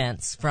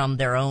defense from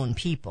their own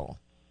people.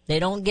 They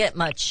don't get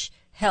much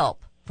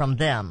help from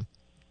them.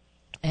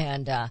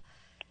 And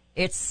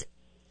it's,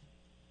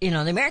 the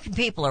American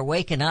people are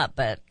waking up,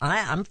 but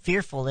I'm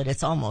fearful that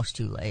it's almost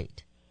too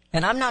late.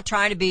 And I'm not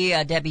trying to be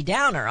a Debbie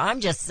Downer. I'm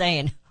just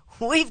saying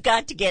we've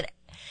got to get,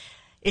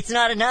 it's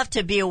not enough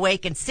to be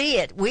awake and see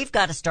it. We've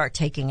got to start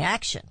taking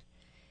action.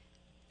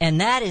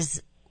 And that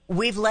is,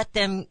 we've let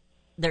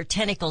their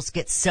tentacles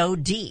get so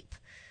deep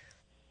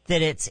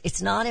that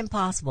it's not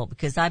impossible,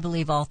 because I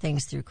believe all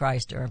things through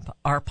Christ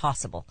are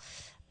possible.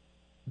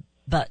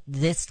 But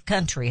this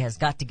country has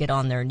got to get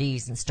on their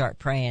knees and start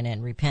praying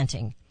and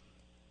repenting,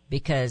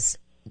 because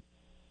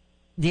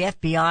the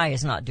FBI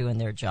is not doing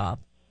their job.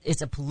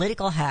 It's a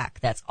political hack.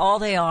 That's all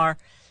they are.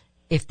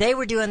 If they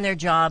were doing their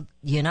job,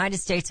 the United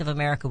States of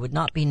America would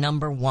not be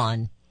number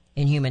one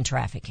in human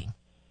trafficking.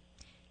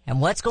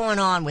 And what's going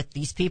on with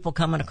these people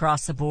coming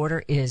across the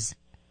border is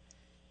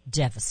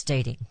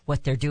devastating,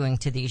 what they're doing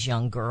to these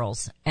young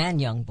girls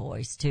and young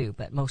boys too,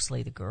 but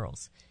mostly the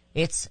girls.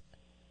 It's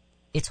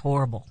It's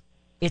horrible.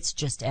 It's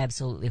just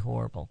absolutely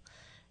horrible.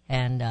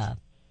 And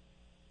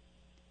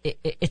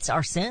it's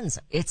our sins.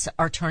 It's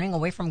our turning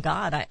away from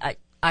God.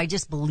 I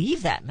just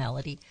believe that,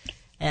 Melody.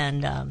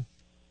 And,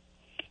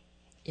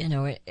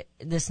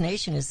 this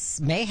nation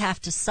may have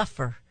to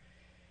suffer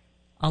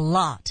a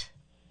lot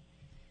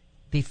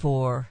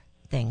before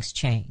things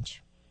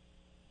change.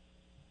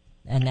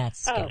 And that's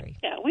scary.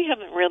 Oh, yeah, we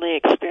haven't really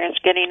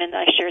experienced getting in.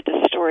 I shared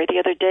this story the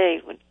other day,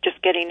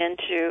 just getting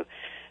into,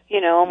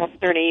 almost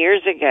 30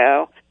 years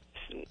ago,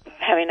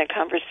 having a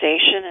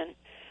conversation, and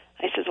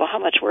I said, well, how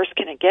much worse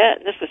can it get?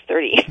 And this was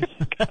 30 years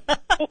ago.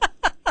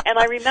 And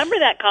I remember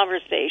that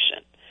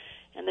conversation.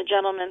 And the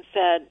gentleman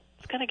said,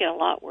 it's going to get a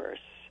lot worse.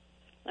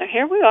 Now,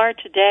 here we are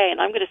today,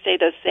 and I'm going to say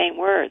those same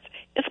words.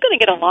 It's going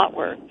to get a lot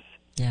worse.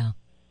 Yeah,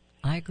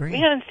 I agree. We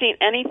haven't seen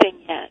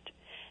anything yet.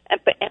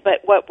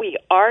 But what we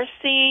are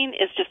seeing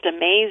is just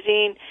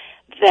amazing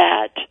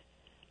that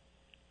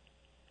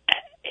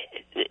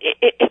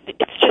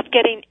it's just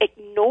getting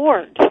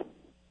ignored.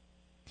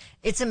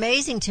 It's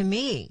amazing to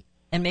me,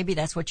 and maybe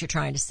that's what you're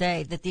trying to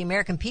say, that the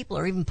American people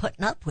are even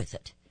putting up with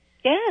it.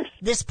 Yes.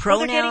 This Well,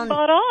 they're getting pronoun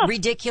bought off.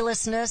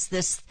 ridiculousness,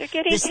 They're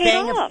getting this paid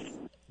thing off.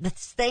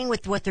 this thing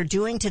with what they're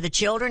doing to the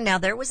children. Now,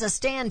 there was a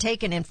stand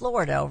taken in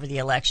Florida over the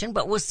election,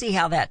 but we'll see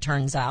how that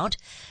turns out,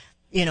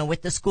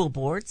 with the school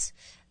boards.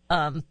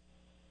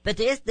 But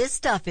this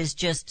stuff is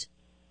just,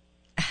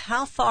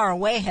 how far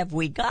away have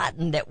we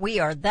gotten that we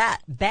are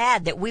that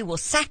bad that we will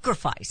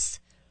sacrifice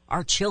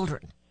our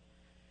children?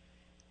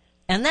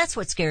 And that's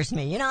what scares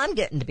me. I'm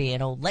getting to be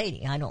an old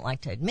lady. I don't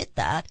like to admit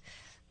that,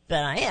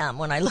 but I am.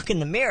 When I look in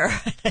the mirror,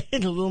 I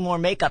need a little more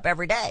makeup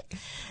every day.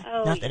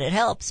 Oh, Not that it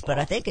helps, but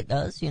I think it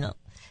does,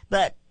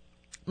 But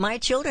my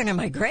children and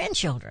my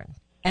grandchildren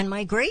and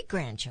my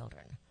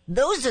great-grandchildren,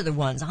 those are the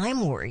ones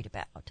I'm worried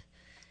about.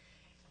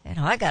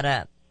 I got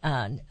a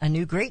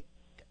new great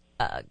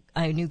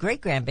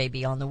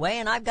grandbaby on the way,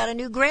 and I've got a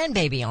new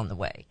grandbaby on the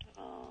way.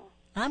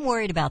 I'm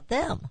worried about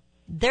them,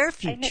 their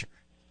future.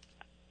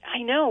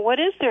 I know. What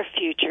is their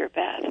future,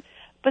 Beth?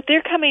 But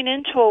they're coming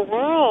into a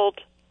world.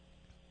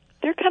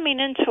 They're coming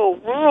into a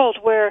world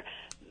where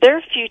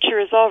their future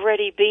is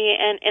already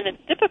being, and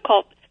it's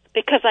difficult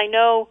because I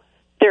know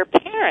their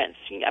parents.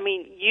 I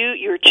mean,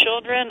 your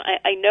children.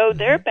 I know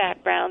their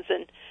backgrounds,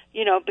 and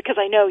because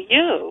I know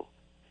you.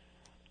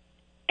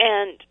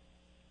 And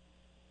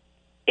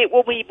it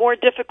will be more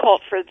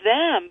difficult for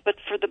them, but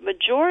for the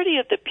majority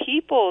of the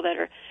people that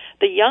are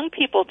the young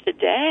people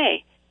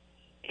today,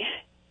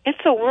 it's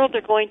a world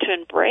they're going to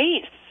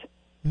embrace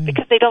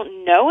because they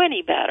don't know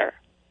any better.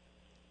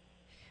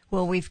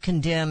 Well, we've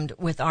condemned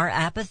with our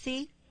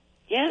apathy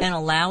and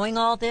allowing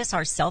all this,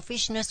 our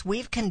selfishness,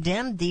 we've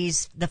condemned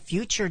the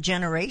future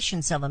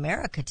generations of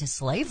America to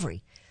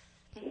slavery.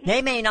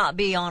 They may not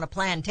be on a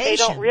plantation. They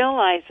don't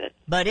realize it.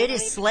 But it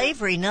is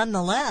slavery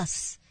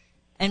nonetheless.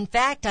 In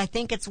fact, I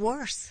think it's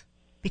worse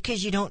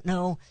because you don't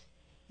know,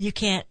 you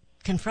can't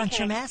confront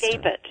your master. You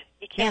can't escape it.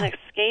 You can't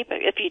escape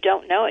it. If you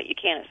don't know it, you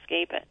can't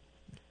escape it.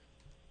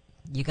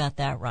 You got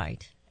that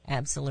right.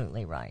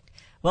 Absolutely right.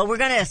 Well, we're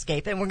going to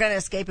escape it, and we're going to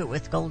escape it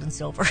with gold and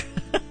silver.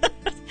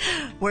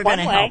 We're going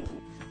to help.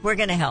 We're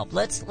going to help.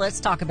 Let's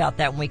talk about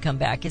that when we come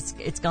back.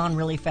 It's gone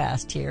really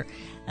fast here.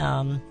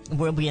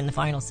 We'll be in the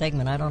final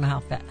segment. I don't know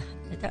how fast.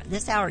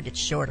 This hour gets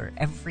shorter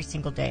every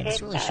single day, and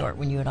it's really short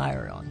when you and I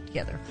are on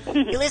together.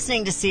 You're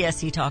listening to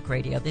CSC Talk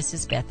Radio. This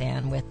is Beth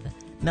Ann with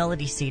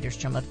Melody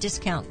Cedarstrom of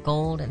Discount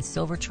Gold and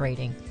Silver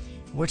Trading.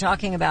 We're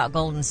talking about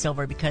gold and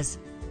silver because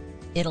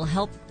it'll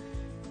help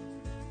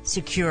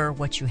secure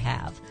what you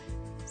have.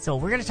 So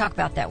we're going to talk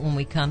about that when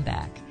we come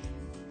back,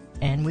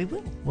 and we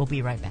will. We'll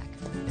be right back.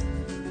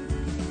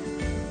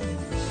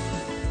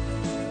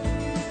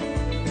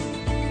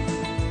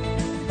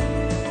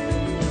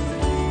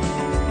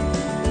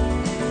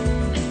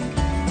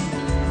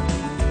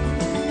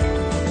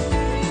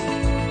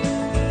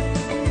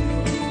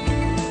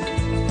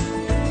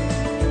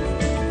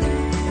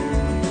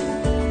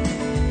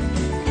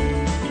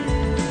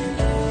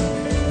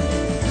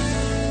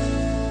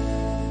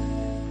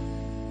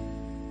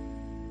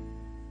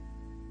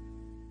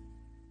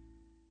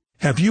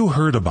 Have you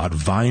heard about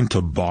Vine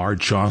to Bar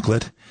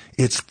chocolate?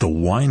 It's the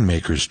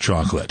winemaker's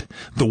chocolate,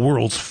 the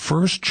world's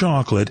first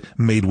chocolate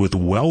made with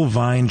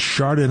well-vined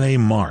Chardonnay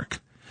marc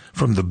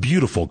from the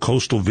beautiful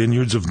coastal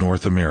vineyards of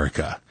North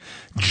America.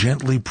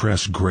 Gently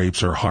pressed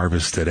grapes are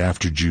harvested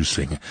after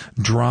juicing,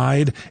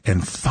 dried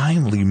and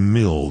finely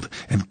milled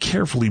and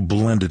carefully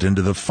blended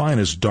into the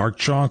finest dark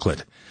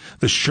chocolate.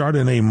 The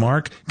Chardonnay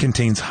marc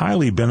contains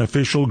highly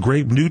beneficial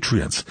grape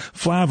nutrients,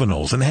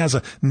 flavanols, and has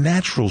a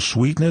natural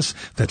sweetness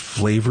that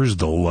flavors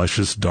the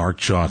luscious dark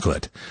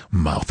chocolate.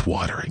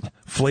 Mouth-watering,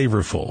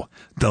 flavorful,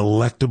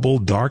 delectable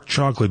dark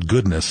chocolate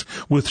goodness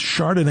with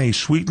Chardonnay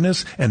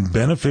sweetness and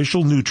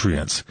beneficial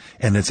nutrients.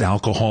 And it's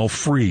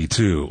alcohol-free,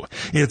 too.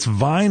 It's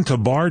Vine to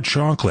Bar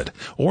chocolate.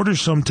 Order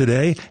some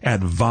today at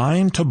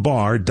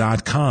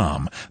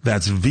vinetobar.com.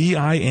 That's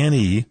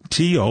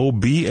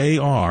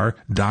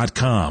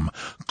VINETOBAR.com.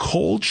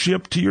 Cold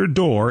shipped to your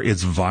door,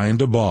 it's Vine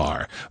to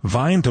Bar.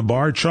 Vine to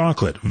Bar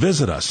chocolate.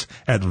 Visit us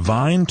at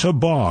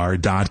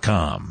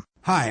vinetobar.com.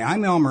 Hi,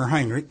 I'm Elmer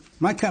Heinrich.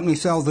 My company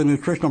sells a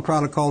nutritional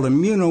product called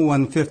Immuno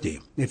 150.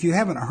 If you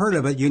haven't heard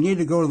of it, you need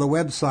to go to the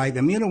website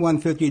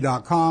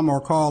immuno150.com or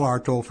call our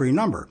toll-free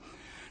number.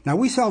 Now,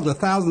 we sell to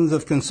thousands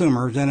of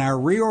consumers, and our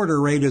reorder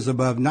rate is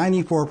above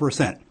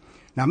 94%.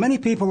 Now, many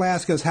people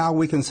ask us how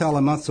we can sell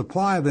a month's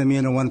supply of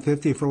Immuno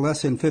 150 for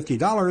less than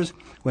 $50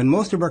 when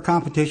most of our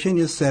competition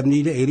is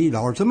 $70 to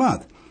 $80 a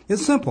month.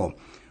 It's simple.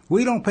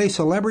 We don't pay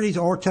celebrities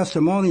or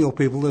testimonial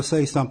people to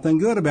say something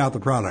good about the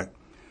product.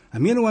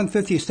 Immuno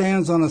 150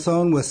 stands on its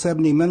own with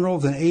 70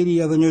 minerals and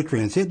 80 other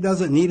nutrients. It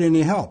doesn't need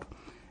any help.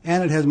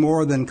 And it has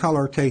more than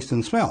color, taste,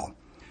 and smell.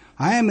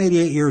 I am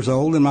 88 years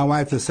old and my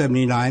wife is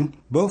 79,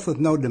 both with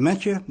no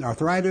dementia,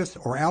 arthritis,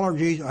 or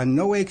allergies, and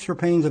no aches or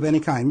pains of any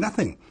kind.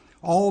 Nothing.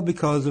 All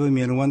because of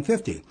Immuno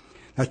 150.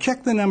 Now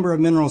check the number of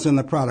minerals in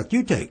the product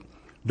you take.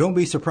 Don't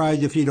be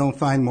surprised if you don't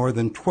find more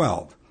than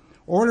 12.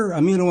 Order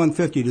Immuno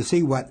 150 to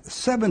see what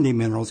 70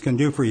 minerals can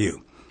do for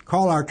you.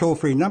 Call our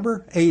toll-free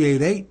number,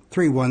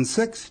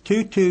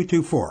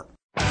 888-316-2224.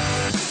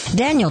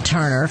 Daniel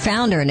Turner,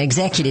 founder and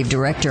executive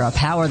director of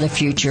Power the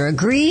Future,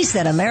 agrees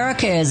that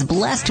America is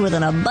blessed with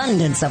an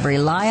abundance of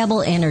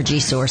reliable energy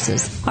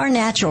sources. Our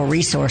natural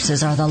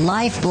resources are the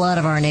lifeblood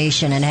of our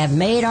nation and have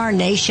made our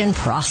nation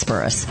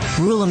prosperous.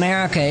 Rural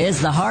America is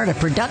the heart of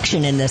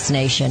production in this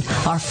nation.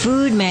 Our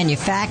food,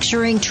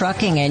 manufacturing,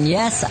 trucking, and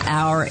yes,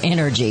 our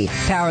energy.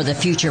 Power the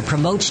Future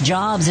promotes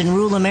jobs in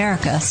rural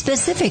America,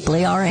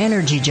 specifically our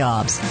energy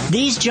jobs.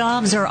 These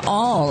jobs are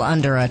all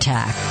under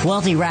attack.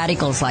 Wealthy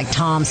radicals like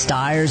Tom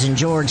Stiers and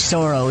George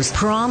Soros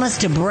promise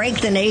to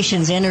break the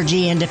nation's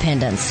energy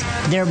independence.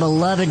 Their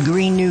beloved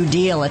Green New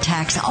Deal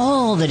attacks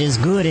all that is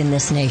good in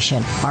this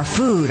nation. Our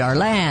food, our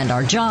land,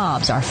 our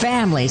jobs, our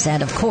families,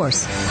 and of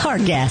course, our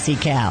gassy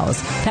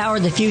cows. Power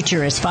the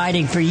Future is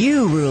fighting for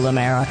you, rural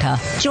America.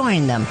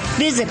 Join them.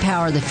 Visit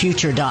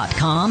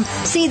PowerTheFuture.com.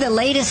 See the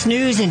latest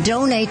news and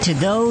donate to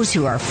those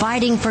who are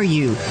fighting for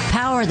you.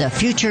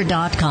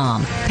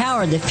 PowerTheFuture.com.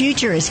 Power the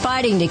Future is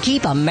fighting to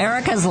keep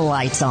America's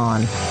lights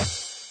on.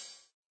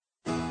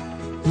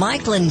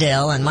 Mike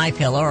Lindell and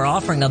MyPillow are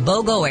offering a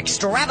BOGO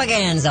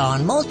extravaganza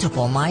on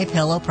multiple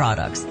MyPillow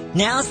products.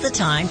 Now's the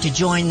time to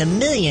join the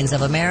millions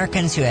of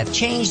Americans who have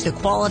changed the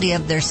quality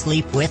of their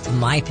sleep with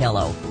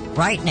MyPillow.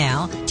 Right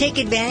now, take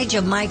advantage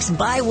of Mike's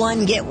buy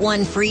one, get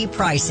one free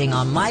pricing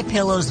on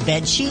MyPillow's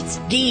bed sheets,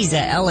 Giza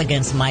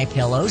Elegance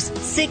MyPillows,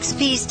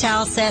 6-piece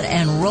towel set,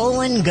 and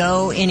Roll and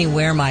Go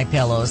Anywhere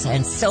MyPillows,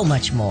 and so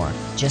much more.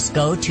 Just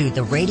go to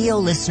the radio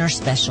listener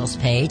specials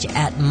page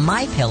at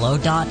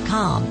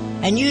MyPillow.com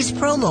and use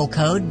promo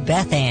code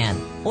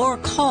BethAnn or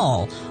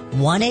call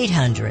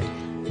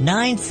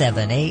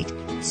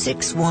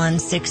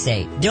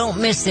 1-800-978-6168. Don't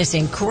miss this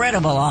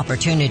incredible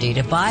opportunity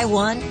to buy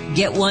one,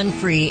 get one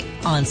free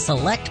on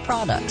select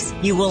products.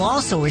 You will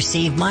also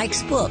receive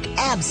Mike's book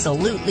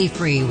absolutely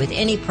free with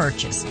any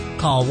purchase.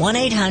 Call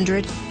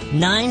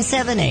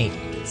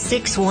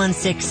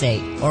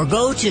 1-800-978-6168 or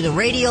go to the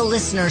radio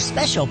listener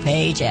special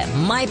page at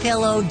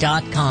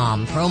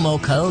MyPillow.com. Promo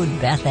code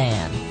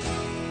BethAnn.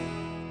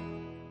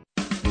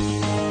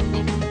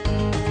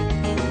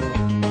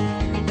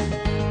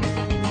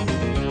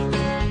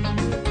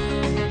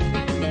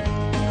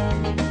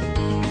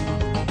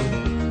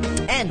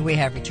 And we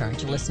have returned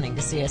to listening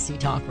to CSC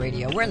Talk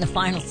Radio. We're in the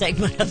final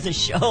segment of the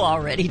show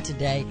already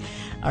today.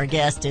 Our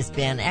guest has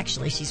been,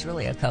 actually, she's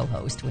really a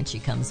co-host when she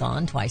comes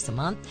on twice a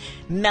month,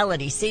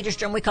 Melody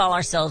Cedarstrom. We call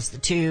ourselves the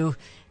Two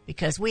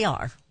because we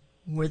are.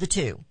 We're the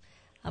Two.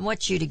 I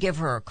want you to give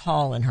her a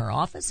call in her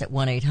office at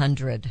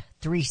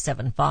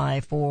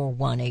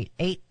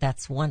 1-800-375-4188.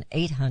 That's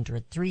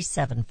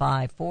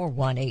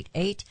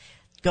 1-800-375-4188.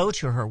 Go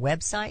to her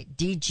website,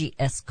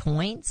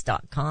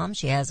 dgscoins.com.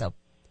 She has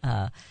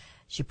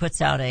she puts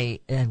out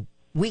a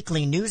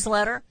weekly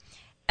newsletter,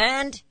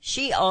 and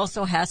she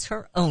also has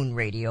her own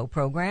radio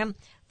program,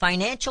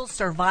 Financial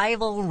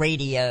Survival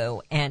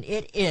Radio, and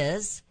it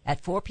is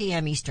at 4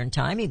 p.m. Eastern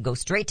Time. You can go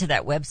straight to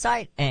that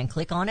website and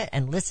click on it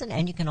and listen,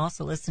 and you can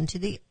also listen to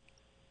the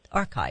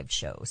archived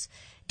shows,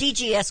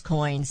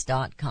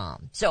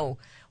 dgscoins.com. So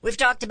we've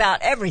talked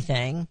about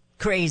everything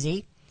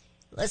crazy.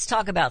 Let's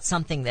talk about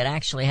something that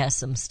actually has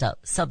some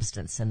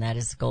substance, and that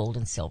is gold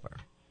and silver.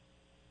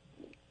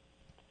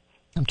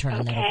 I'm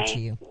turning that over to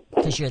you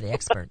because you're the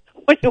expert.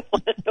 What do you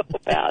want to know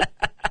about?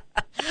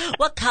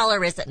 What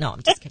color is it? No,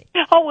 I'm just kidding.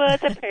 Oh,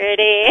 it's a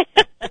pretty.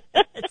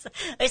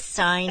 It's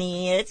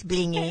shiny. It's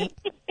blingy.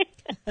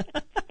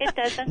 It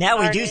doesn't. Now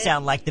we do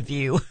sound like The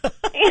View.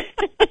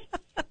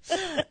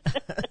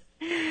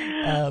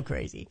 Oh,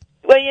 crazy.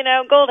 Well,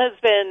 gold has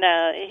been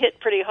hit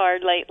pretty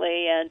hard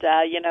lately, and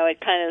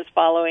it kind of is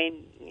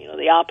following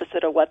the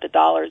opposite of what the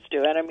dollar's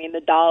doing. I mean,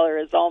 the dollar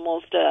is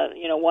almost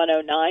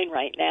 109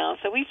 right now,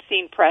 so we've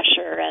seen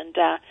pressure, and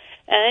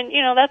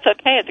that's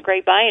okay. It's a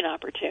great buying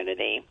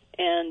opportunity,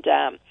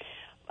 and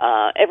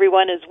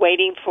everyone is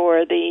waiting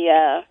for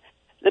the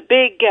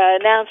big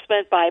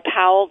announcement by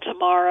Powell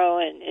tomorrow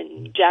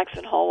in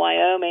Jackson Hole,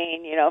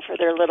 Wyoming, for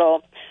their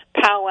little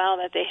powwow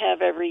that they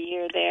have every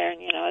year there.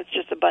 And, it's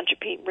just a bunch of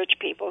rich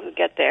people who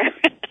get there.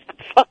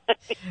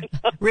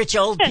 Rich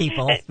old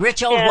people.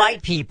 Rich old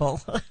white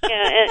people.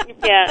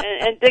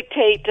 and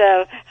dictate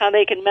how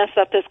they can mess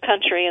up this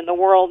country and the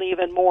world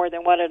even more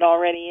than what it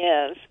already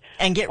is.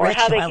 And get or rich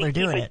how they while can they're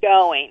doing keep it.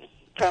 Going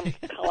from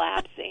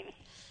collapsing.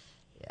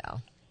 Yeah.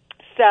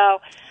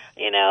 So,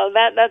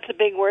 that's a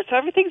big word. So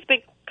everything's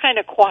been kind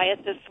of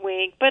quiet this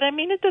week, but I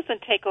mean, it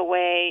doesn't take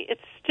away.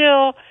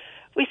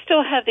 We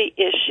still have the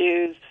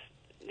issues.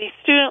 These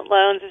student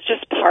loans is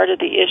just part of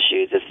the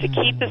issues. Is to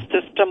keep the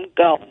system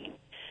going,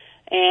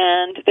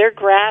 and they're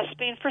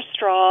grasping for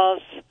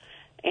straws.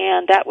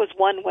 And that was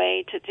one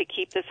way to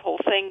keep this whole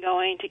thing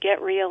going, to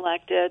get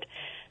reelected.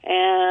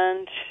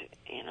 And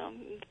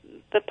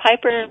the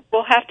piper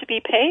will have to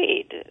be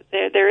paid.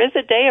 There is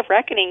a day of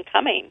reckoning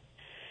coming.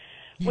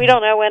 We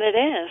don't know when it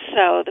is.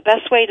 So the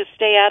best way to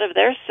stay out of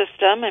their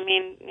system, I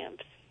mean, you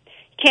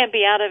can't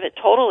be out of it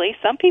totally.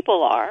 Some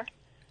people are.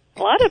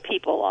 A lot of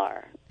people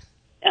are.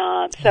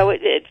 So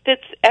it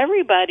fits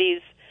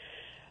everybody's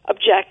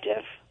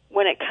objective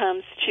when it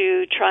comes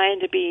to trying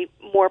to be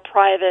more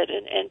private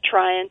and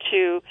trying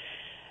to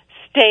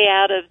stay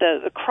out of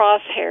the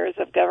crosshairs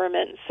of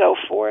government and so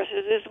forth.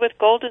 It is with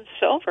gold and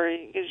silver,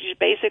 because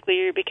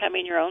you're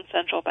becoming your own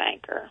central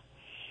banker.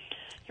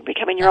 You're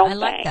becoming your own I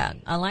like bank. that.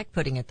 I like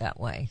putting it that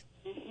way.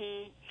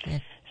 Mm-hmm. Yeah.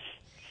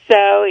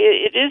 So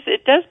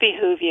it does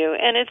behoove you,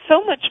 and it's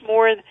so much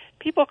more.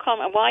 People call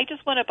me, well, I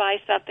just want to buy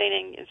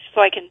something, and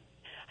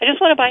I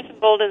just want to buy some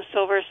gold and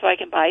silver so I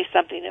can buy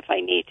something if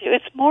I need to.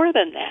 It's more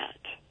than that.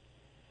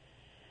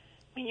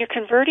 I mean, you're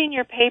converting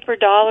your paper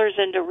dollars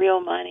into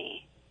real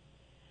money.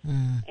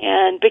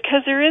 And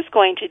because there is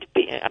going to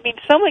be, I mean,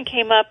 someone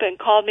came up and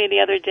called me the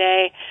other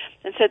day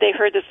and said they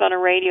heard this on a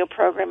radio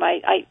program.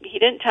 He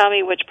didn't tell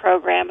me which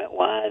program it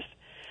was,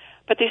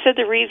 but they said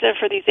the reason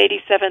for these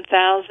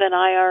 87,000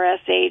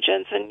 IRS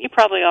agents, and you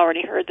probably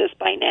already heard this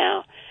by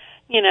now,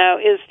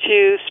 is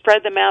to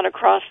spread them out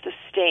across the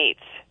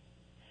states.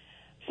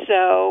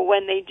 So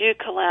when they do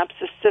collapse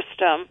the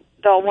system,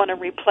 they'll want to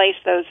replace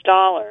those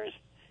dollars,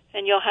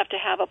 and you'll have to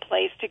have a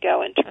place to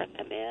go and turn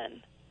them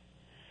in.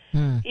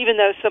 Even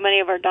though so many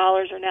of our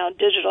dollars are now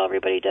digital,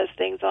 everybody does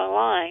things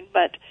online,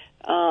 but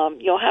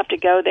you'll have to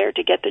go there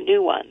to get the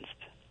new ones.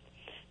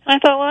 And I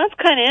thought, well, that's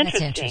kind of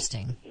interesting. That's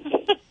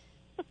interesting.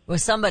 Well,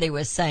 somebody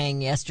was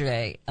saying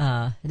yesterday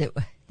that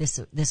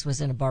this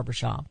was in a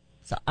barbershop.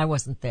 So I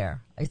wasn't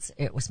there.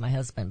 It was my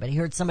husband, but he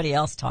heard somebody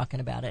else talking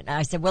about it. And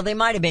I said, well, they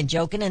might have been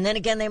joking, and then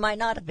again, they might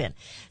not have been.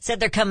 Said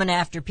they're coming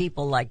after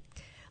people like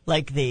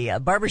the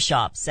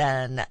barbershops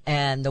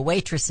and the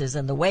waitresses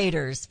and the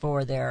waiters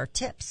for their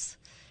tips.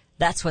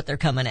 That's what they're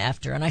coming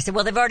after. And I said,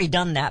 well, they've already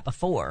done that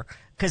before,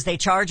 because they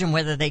charge them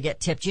whether they get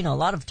tipped. A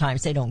lot of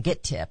times they don't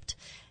get tipped.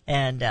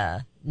 And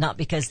not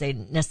because they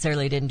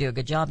necessarily didn't do a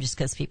good job, just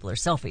because people are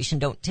selfish and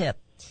don't tip.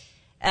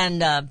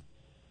 And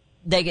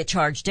they get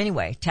charged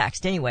anyway,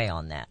 taxed anyway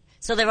on that.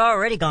 So they've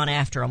already gone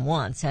after them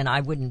once, and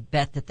I wouldn't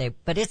bet that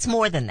but it's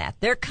more than that.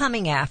 They're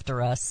coming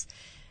after us.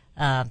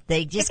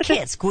 They just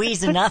can't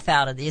squeeze enough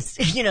out of this.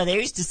 They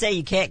used to say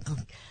you can't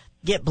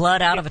get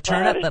blood out of a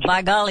turnip, but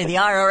by golly, the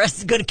IRS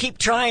is going to keep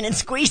trying and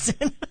squeezing.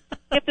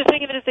 You have to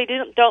think of it as they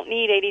don't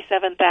need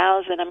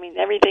 87,000. I mean,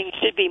 everything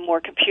should be more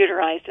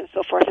computerized and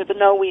so forth. Even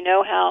though we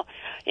know how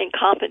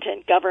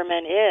incompetent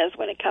government is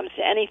when it comes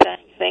to anything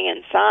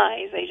in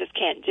size, they just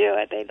can't do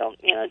it. They don't,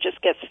 it just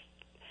gets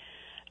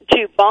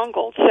too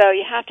bungled. So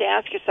you have to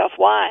ask yourself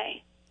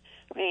why.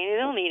 I mean, they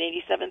don't need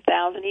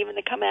 87,000 even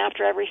to come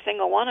after every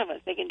single one of us.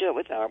 They can do it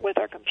with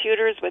our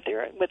computers, with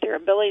their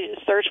ability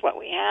to search what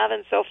we have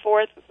and so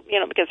forth.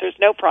 Because there's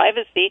no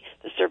privacy,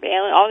 the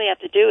surveillance. All they have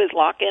to do is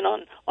lock in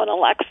on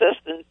Alexis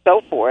and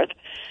so forth.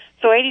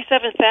 So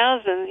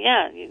 87,000,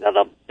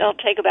 they'll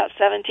take about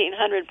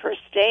 1,700 per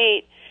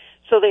state.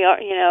 So they are,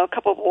 a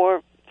couple more.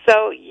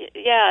 So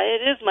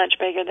it is much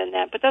bigger than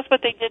that. But that's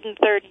what they did in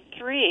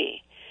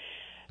 33.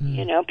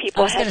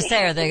 People. I was going to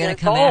say, are they going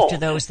to come after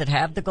those that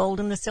have the gold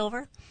and the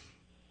silver?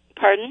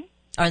 Pardon?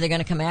 Are they going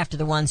to come after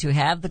the ones who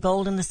have the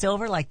gold and the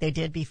silver like they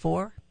did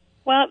before?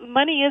 Well,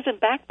 money isn't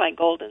backed by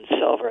gold and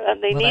silver.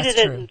 And they needed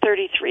it in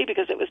 33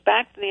 because it was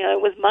backed,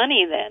 it was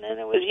money then, and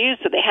it was used,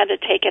 so they had to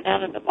take it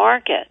out of the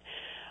market.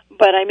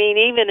 But I mean,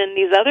 even in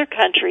these other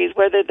countries,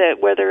 whether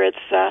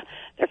it's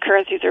their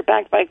currencies are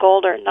backed by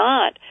gold or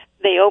not,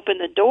 they open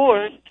the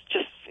doors,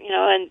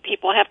 and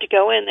people have to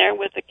go in there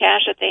with the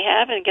cash that they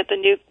have and get the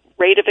new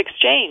rate of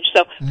exchange.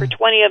 So for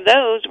 20 of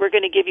those, we're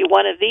going to give you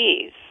one of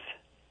these.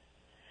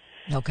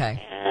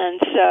 Okay.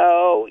 And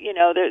so,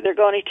 they're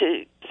going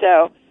to,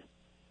 so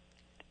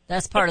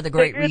That's part of the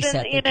Great bigger Reset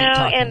than, they keep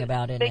talking and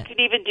about, isn't they it? could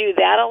even do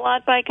that a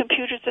lot by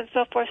computers and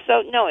so forth.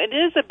 So, no, it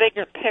is a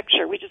bigger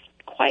picture. We just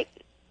quite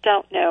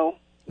don't know.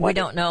 We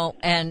don't know,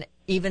 and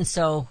even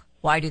so,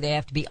 why do they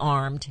have to be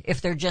armed?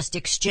 If they're just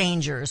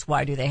exchangers,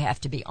 why do they have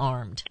to be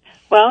armed?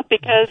 Well,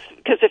 because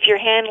if you're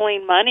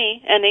handling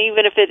money, and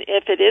even if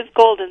it is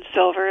gold and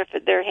silver, if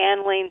they're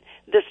handling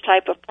this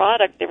type of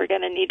product, they were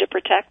going to need to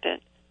protect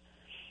it.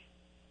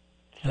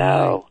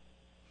 So,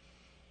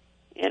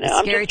 It's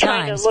I'm scary just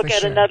trying times, to look for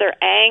at sure. another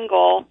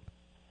angle,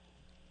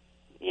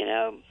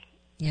 Yeah,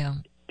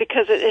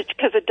 because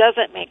it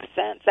doesn't make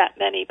sense. That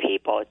many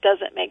people, it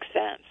doesn't make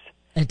sense.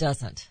 it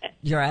doesn't.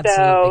 You're So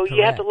absolutely correct.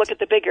 you have to look at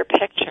the bigger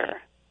picture.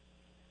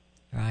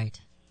 Right.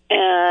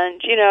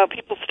 And,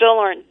 people still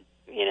aren't,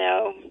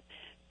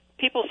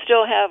 people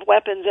still have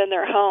weapons in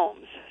their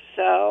homes.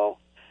 So,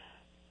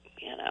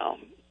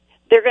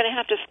 they're going to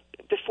have to,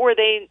 before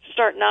they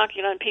start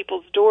knocking on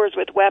people's doors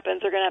with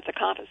weapons, they're going to have to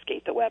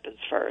confiscate the weapons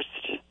first.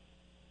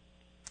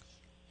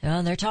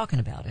 Yeah, they're talking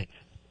about it.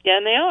 Yeah,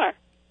 and they are.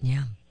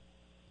 Yeah.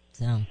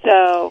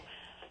 So,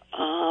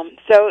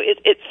 So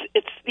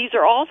it's these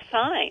are all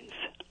signs.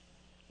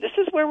 This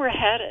is where we're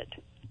headed.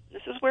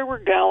 This is where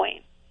we're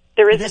going.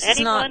 There This isn't is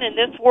not- anyone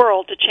in this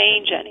world to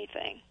change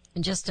anything.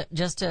 and just to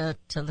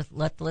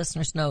let the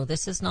listeners know,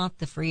 this is not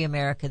the free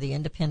America, the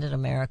independent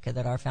America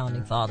that our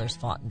founding fathers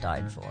fought and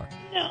died for.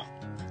 No.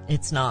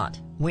 It's not.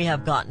 We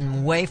have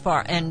gotten way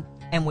far, and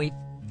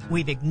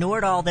we've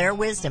ignored all their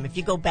wisdom. If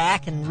you go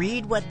back and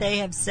read what they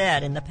have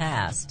said in the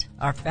past,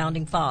 our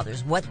founding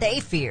fathers, what they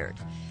feared,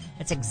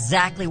 that's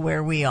exactly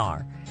where we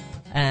are.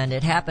 And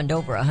it happened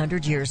over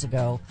 100 years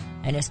ago,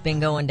 and it's been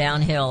going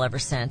downhill ever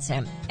since.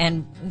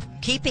 And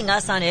keeping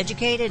us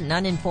uneducated and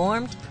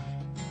uninformed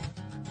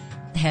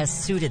has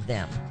suited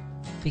them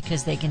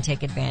because they can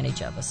take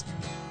advantage of us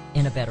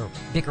in a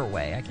bigger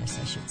way, I guess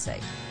I should say.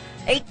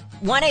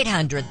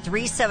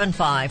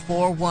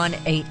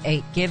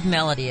 1-800-375-4188. Give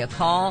Melody a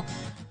call.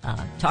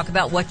 Talk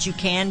about what you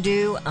can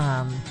do,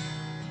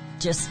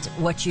 just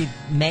what you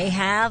may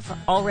have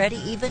already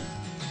even.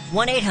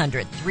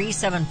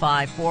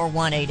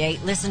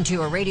 1-800-375-4188. Listen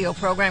to a radio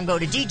program. Go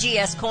to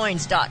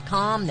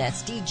dgscoins.com.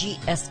 That's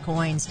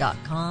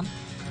dgscoins.com.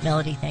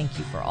 Melody, thank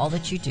you for all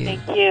that you do.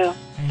 Thank you.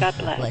 And God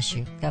bless.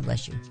 God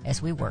bless you as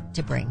we work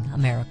to bring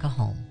America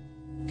home.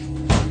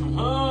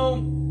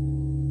 Home.